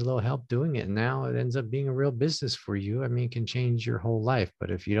 I need a little help doing it. And now it ends up being a real business for you. I mean, it can change your whole life.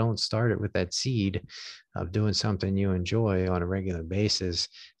 But if you don't start it with that seed of doing something you enjoy on a regular basis,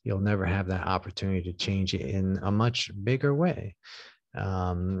 you'll never have that opportunity to change it in a much bigger way.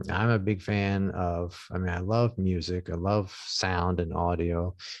 I'm a big fan of, I mean, I love music. I love sound and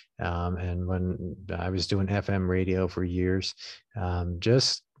audio. And when I was doing FM radio for years,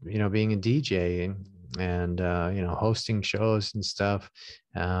 just, being a DJ and hosting shows and stuff,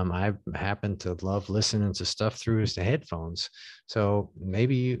 I happen to love listening to stuff through the headphones. So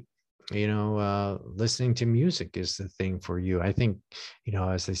maybe, listening to music is the thing for you. I think,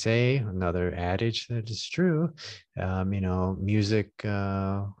 as they say, another adage that is true, music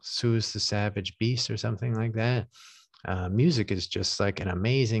soothes the savage beast, or something like that. Music is just like an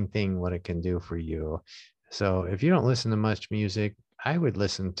amazing thing, what it can do for you. So if you don't listen to much music, I would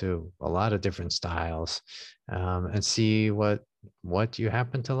listen to a lot of different styles, and see what you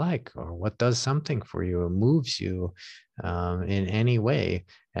happen to like, or what does something for you, or moves you in any way.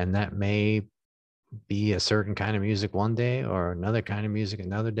 And that may be a certain kind of music one day, or another kind of music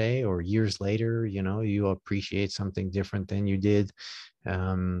another day, or years later, you appreciate something different than you did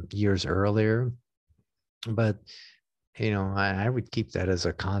years earlier. But, I would keep that as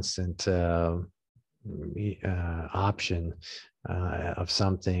a constant option, of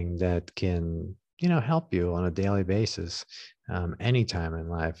something that can, help you on a daily basis. Anytime in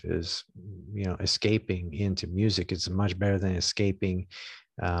life is, escaping into music. It's much better than escaping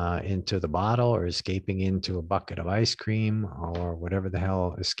into the bottle or escaping into a bucket of ice cream or whatever the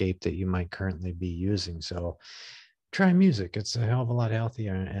hell escape that you might currently be using. So try music. It's a hell of a lot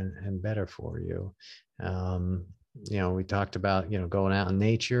healthier and better for you. Um, we talked about, going out in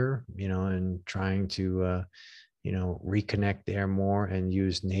nature, and trying to, reconnect there more and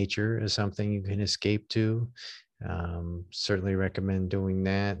use nature as something you can escape to. Certainly recommend doing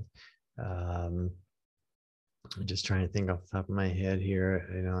that. Um, I'm just trying to think off the top of my head here,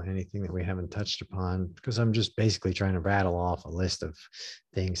 anything that we haven't touched upon, because I'm just basically trying to rattle off a list of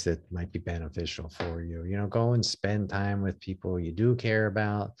things that might be beneficial for you. Go and spend time with people you do care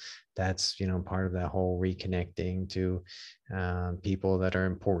about. That's, part of that whole reconnecting to people that are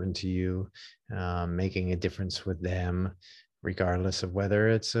important to you, making a difference with them, regardless of whether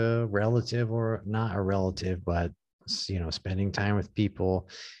it's a relative or not a relative, but, spending time with people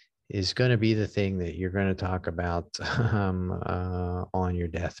is going to be the thing that you're going to talk about on your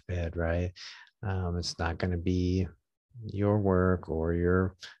deathbed, right? It's not going to be your work or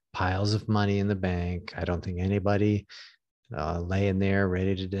your piles of money in the bank. I don't think anybody laying there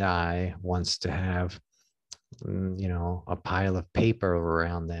ready to die wants to have, a pile of paper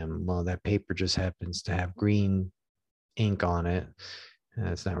around them. Well, that paper just happens to have green ink on it.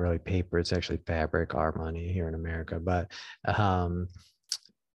 It's not really paper, it's actually fabric, our money here in America. But um,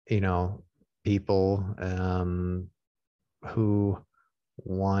 you know, people who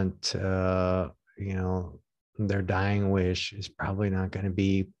want, their dying wish is probably not going to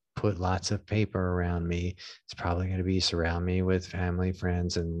be put lots of paper around me. It's probably going to be surround me with family,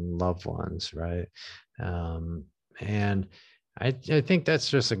 friends, and loved ones, right? Um, and I think that's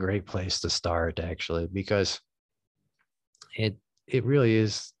just a great place to start, actually, because it it really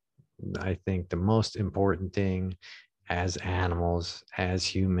is, I think, the most important thing as animals, as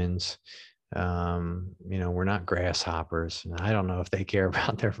humans. We're not grasshoppers. I don't know if they care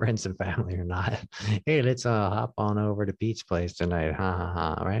about their friends and family or not. Hey, let's hop on over to Pete's place tonight. Ha ha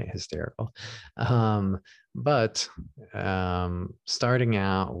ha. Right? Hysterical. Um, but starting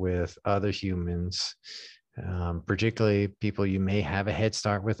out with other humans, particularly people you may have a head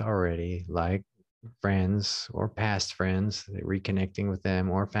start with already, like friends or past friends, reconnecting with them,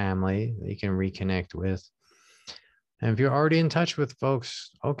 or family that you can reconnect with. And if you're already in touch with folks,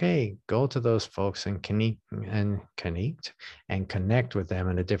 okay, go to those folks and connect with them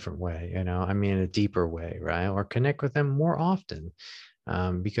in a different way, I mean, in a deeper way, right? Or connect with them more often,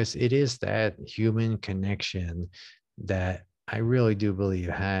 because it is that human connection that I really do believe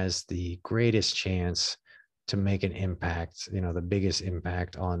has the greatest chance to make an impact, the biggest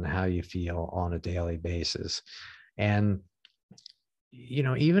impact on how you feel on a daily basis. And,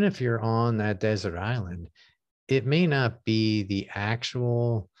 even if you're on that desert island, it may not be the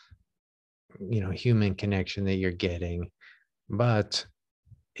actual, human connection that you're getting, but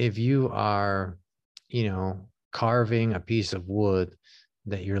if you are, carving a piece of wood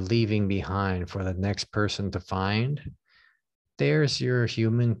that you're leaving behind for the next person to find, there's your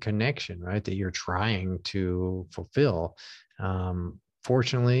human connection, right? That you're trying to fulfill.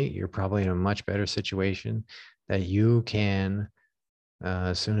 Fortunately, you're probably in a much better situation that you can,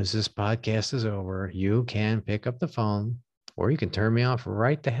 as soon as this podcast is over, you can pick up the phone, or you can turn me off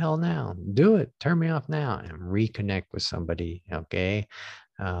right the hell now. Do it. Turn me off now and reconnect with somebody. Okay.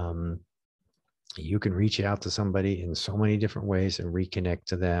 Um, you can reach out to somebody in so many different ways and reconnect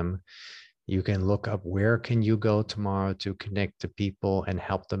to them. You can look up where can you go tomorrow to connect to people and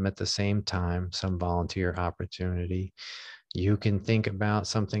help them at the same time, some volunteer opportunity. You can think about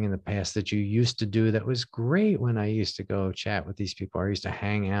something in the past that you used to do that was great when I used to go chat with these people. I used to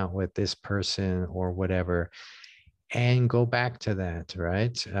hang out with this person or whatever, and go back to that,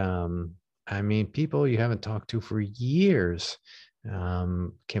 right? I mean, people you haven't talked to for years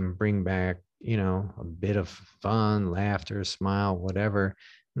can bring back, a bit of fun, laughter, smile, whatever.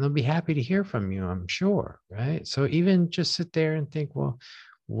 And they'll be happy to hear from you, I'm sure, right? So even just sit there and think, well,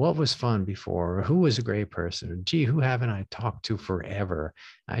 what was fun before? Or who was a great person? Or, gee, who haven't I talked to forever?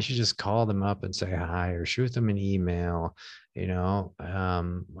 I should just call them up and say hi, or shoot them an email,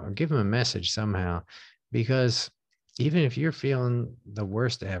 or give them a message somehow. Because even if you're feeling the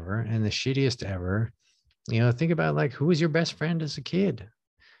worst ever and the shittiest ever, think about, like, who was your best friend as a kid?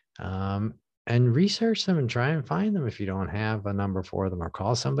 Um, and research them and try and find them if you don't have a number for them, or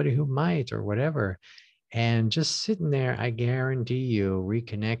call somebody who might, or whatever. And just sitting there, I guarantee you,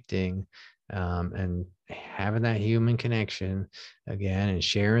 reconnecting and having that human connection again, and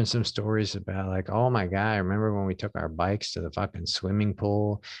sharing some stories about like, oh my God, I remember when we took our bikes to the fucking swimming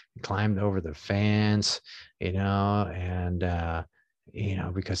pool, we climbed over the fence, and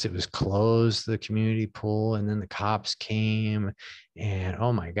because it was closed, the community pool, and then the cops came, and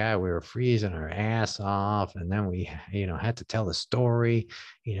oh my God, we were freezing our ass off. And then we, had to tell the story,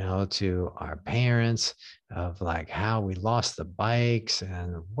 to our parents of like how we lost the bikes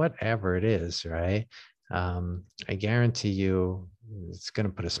and whatever it is, right? I guarantee you it's going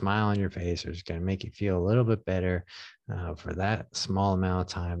to put a smile on your face, or it's going to make you feel a little bit better for that small amount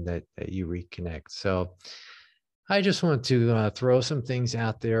of time that you reconnect. So I just want to throw some things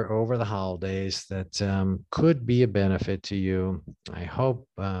out there over the holidays that could be a benefit to you. I hope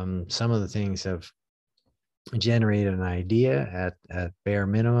some of the things have generated an idea at bare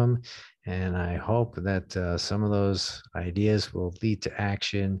minimum. And I hope that some of those ideas will lead to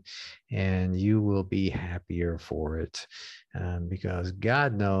action, and you will be happier for it. Because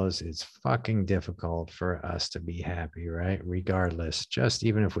God knows it's fucking difficult for us to be happy, right? Regardless, just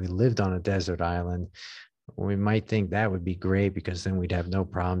even if we lived on a desert island, we might think that would be great because then we'd have no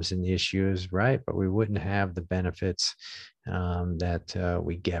problems and issues, right? But we wouldn't have the benefits that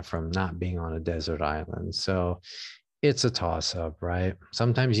we get from not being on a desert island. So it's a toss up, right?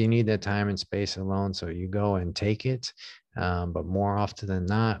 Sometimes you need that time and space alone, so you go and take it. But more often than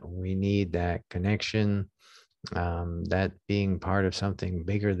not, we need that connection, that being part of something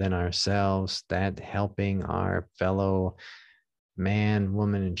bigger than ourselves, that helping our fellow man,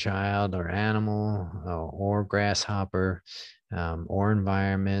 woman, and child, or animal, or grasshopper, or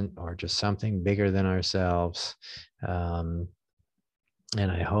environment, or just something bigger than ourselves. Um,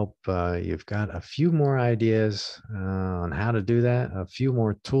 and I hope you've got a few more ideas on how to do that, a few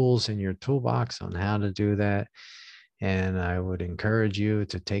more tools in your toolbox on how to do that. And I would encourage you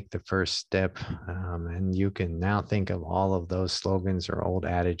to take the first step. And you can now think of all of those slogans or old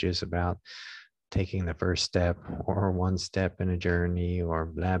adages about taking the first step, or one step in a journey, or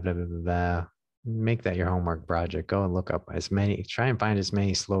blah, blah, blah, blah, blah. Make that your homework project. Go and look up try and find as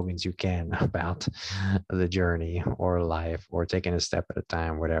many slogans you can about the journey or life or taking a step at a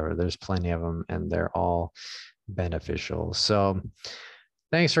time, whatever. There's plenty of them, and they're all beneficial. So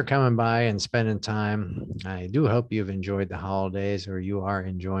thanks for coming by and spending time. I do hope you've enjoyed the holidays, or you are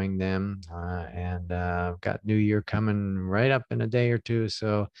enjoying them. And got New Year coming right up in a day or two.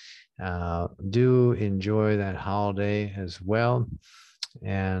 So do enjoy that holiday as well.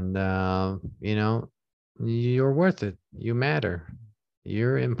 And, you're worth it. You matter.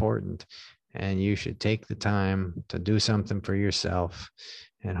 You're important. And you should take the time to do something for yourself.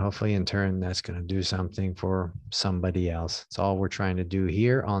 And hopefully, in turn, that's going to do something for somebody else. It's all we're trying to do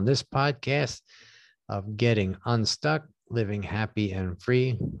here on this podcast of getting unstuck, living happy and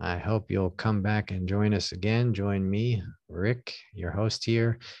free. I hope you'll come back and join us again. Join me, Rick, your host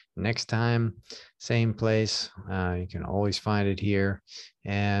here, next time, same place. You can always find it here,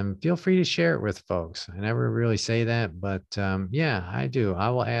 and feel free to share it with folks. I never really say that, but yeah, I do. I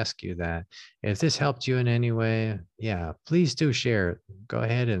will ask you that. If this helped you in any way, yeah, please do share it. Go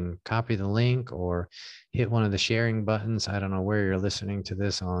ahead and copy the link or hit one of the sharing buttons. I don't know where you're listening to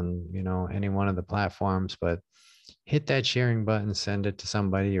this on, any one of the platforms, but hit that sharing button, send it to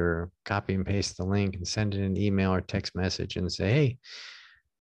somebody, or copy and paste the link and send it an email or text message and say, hey,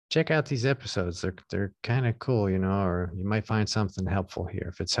 check out these episodes. They're kind of cool, or you might find something helpful here.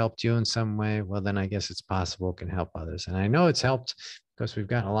 If it's helped you in some way, well, then I guess it's possible it can help others. And I know it's helped because we've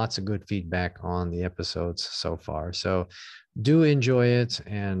gotten lots of good feedback on the episodes so far. So do enjoy it,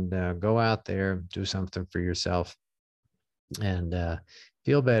 and go out there, do something for yourself, and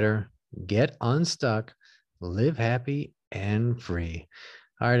feel better, get unstuck, live happy and free.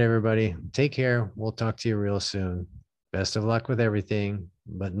 All right, everybody, take care. We'll talk to you real soon. Best of luck with everything,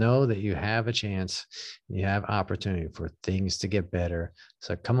 but know that you have a chance. You have opportunity for things to get better.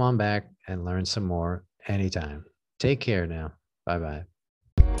 So come on back and learn some more anytime. Take care now. Bye-bye.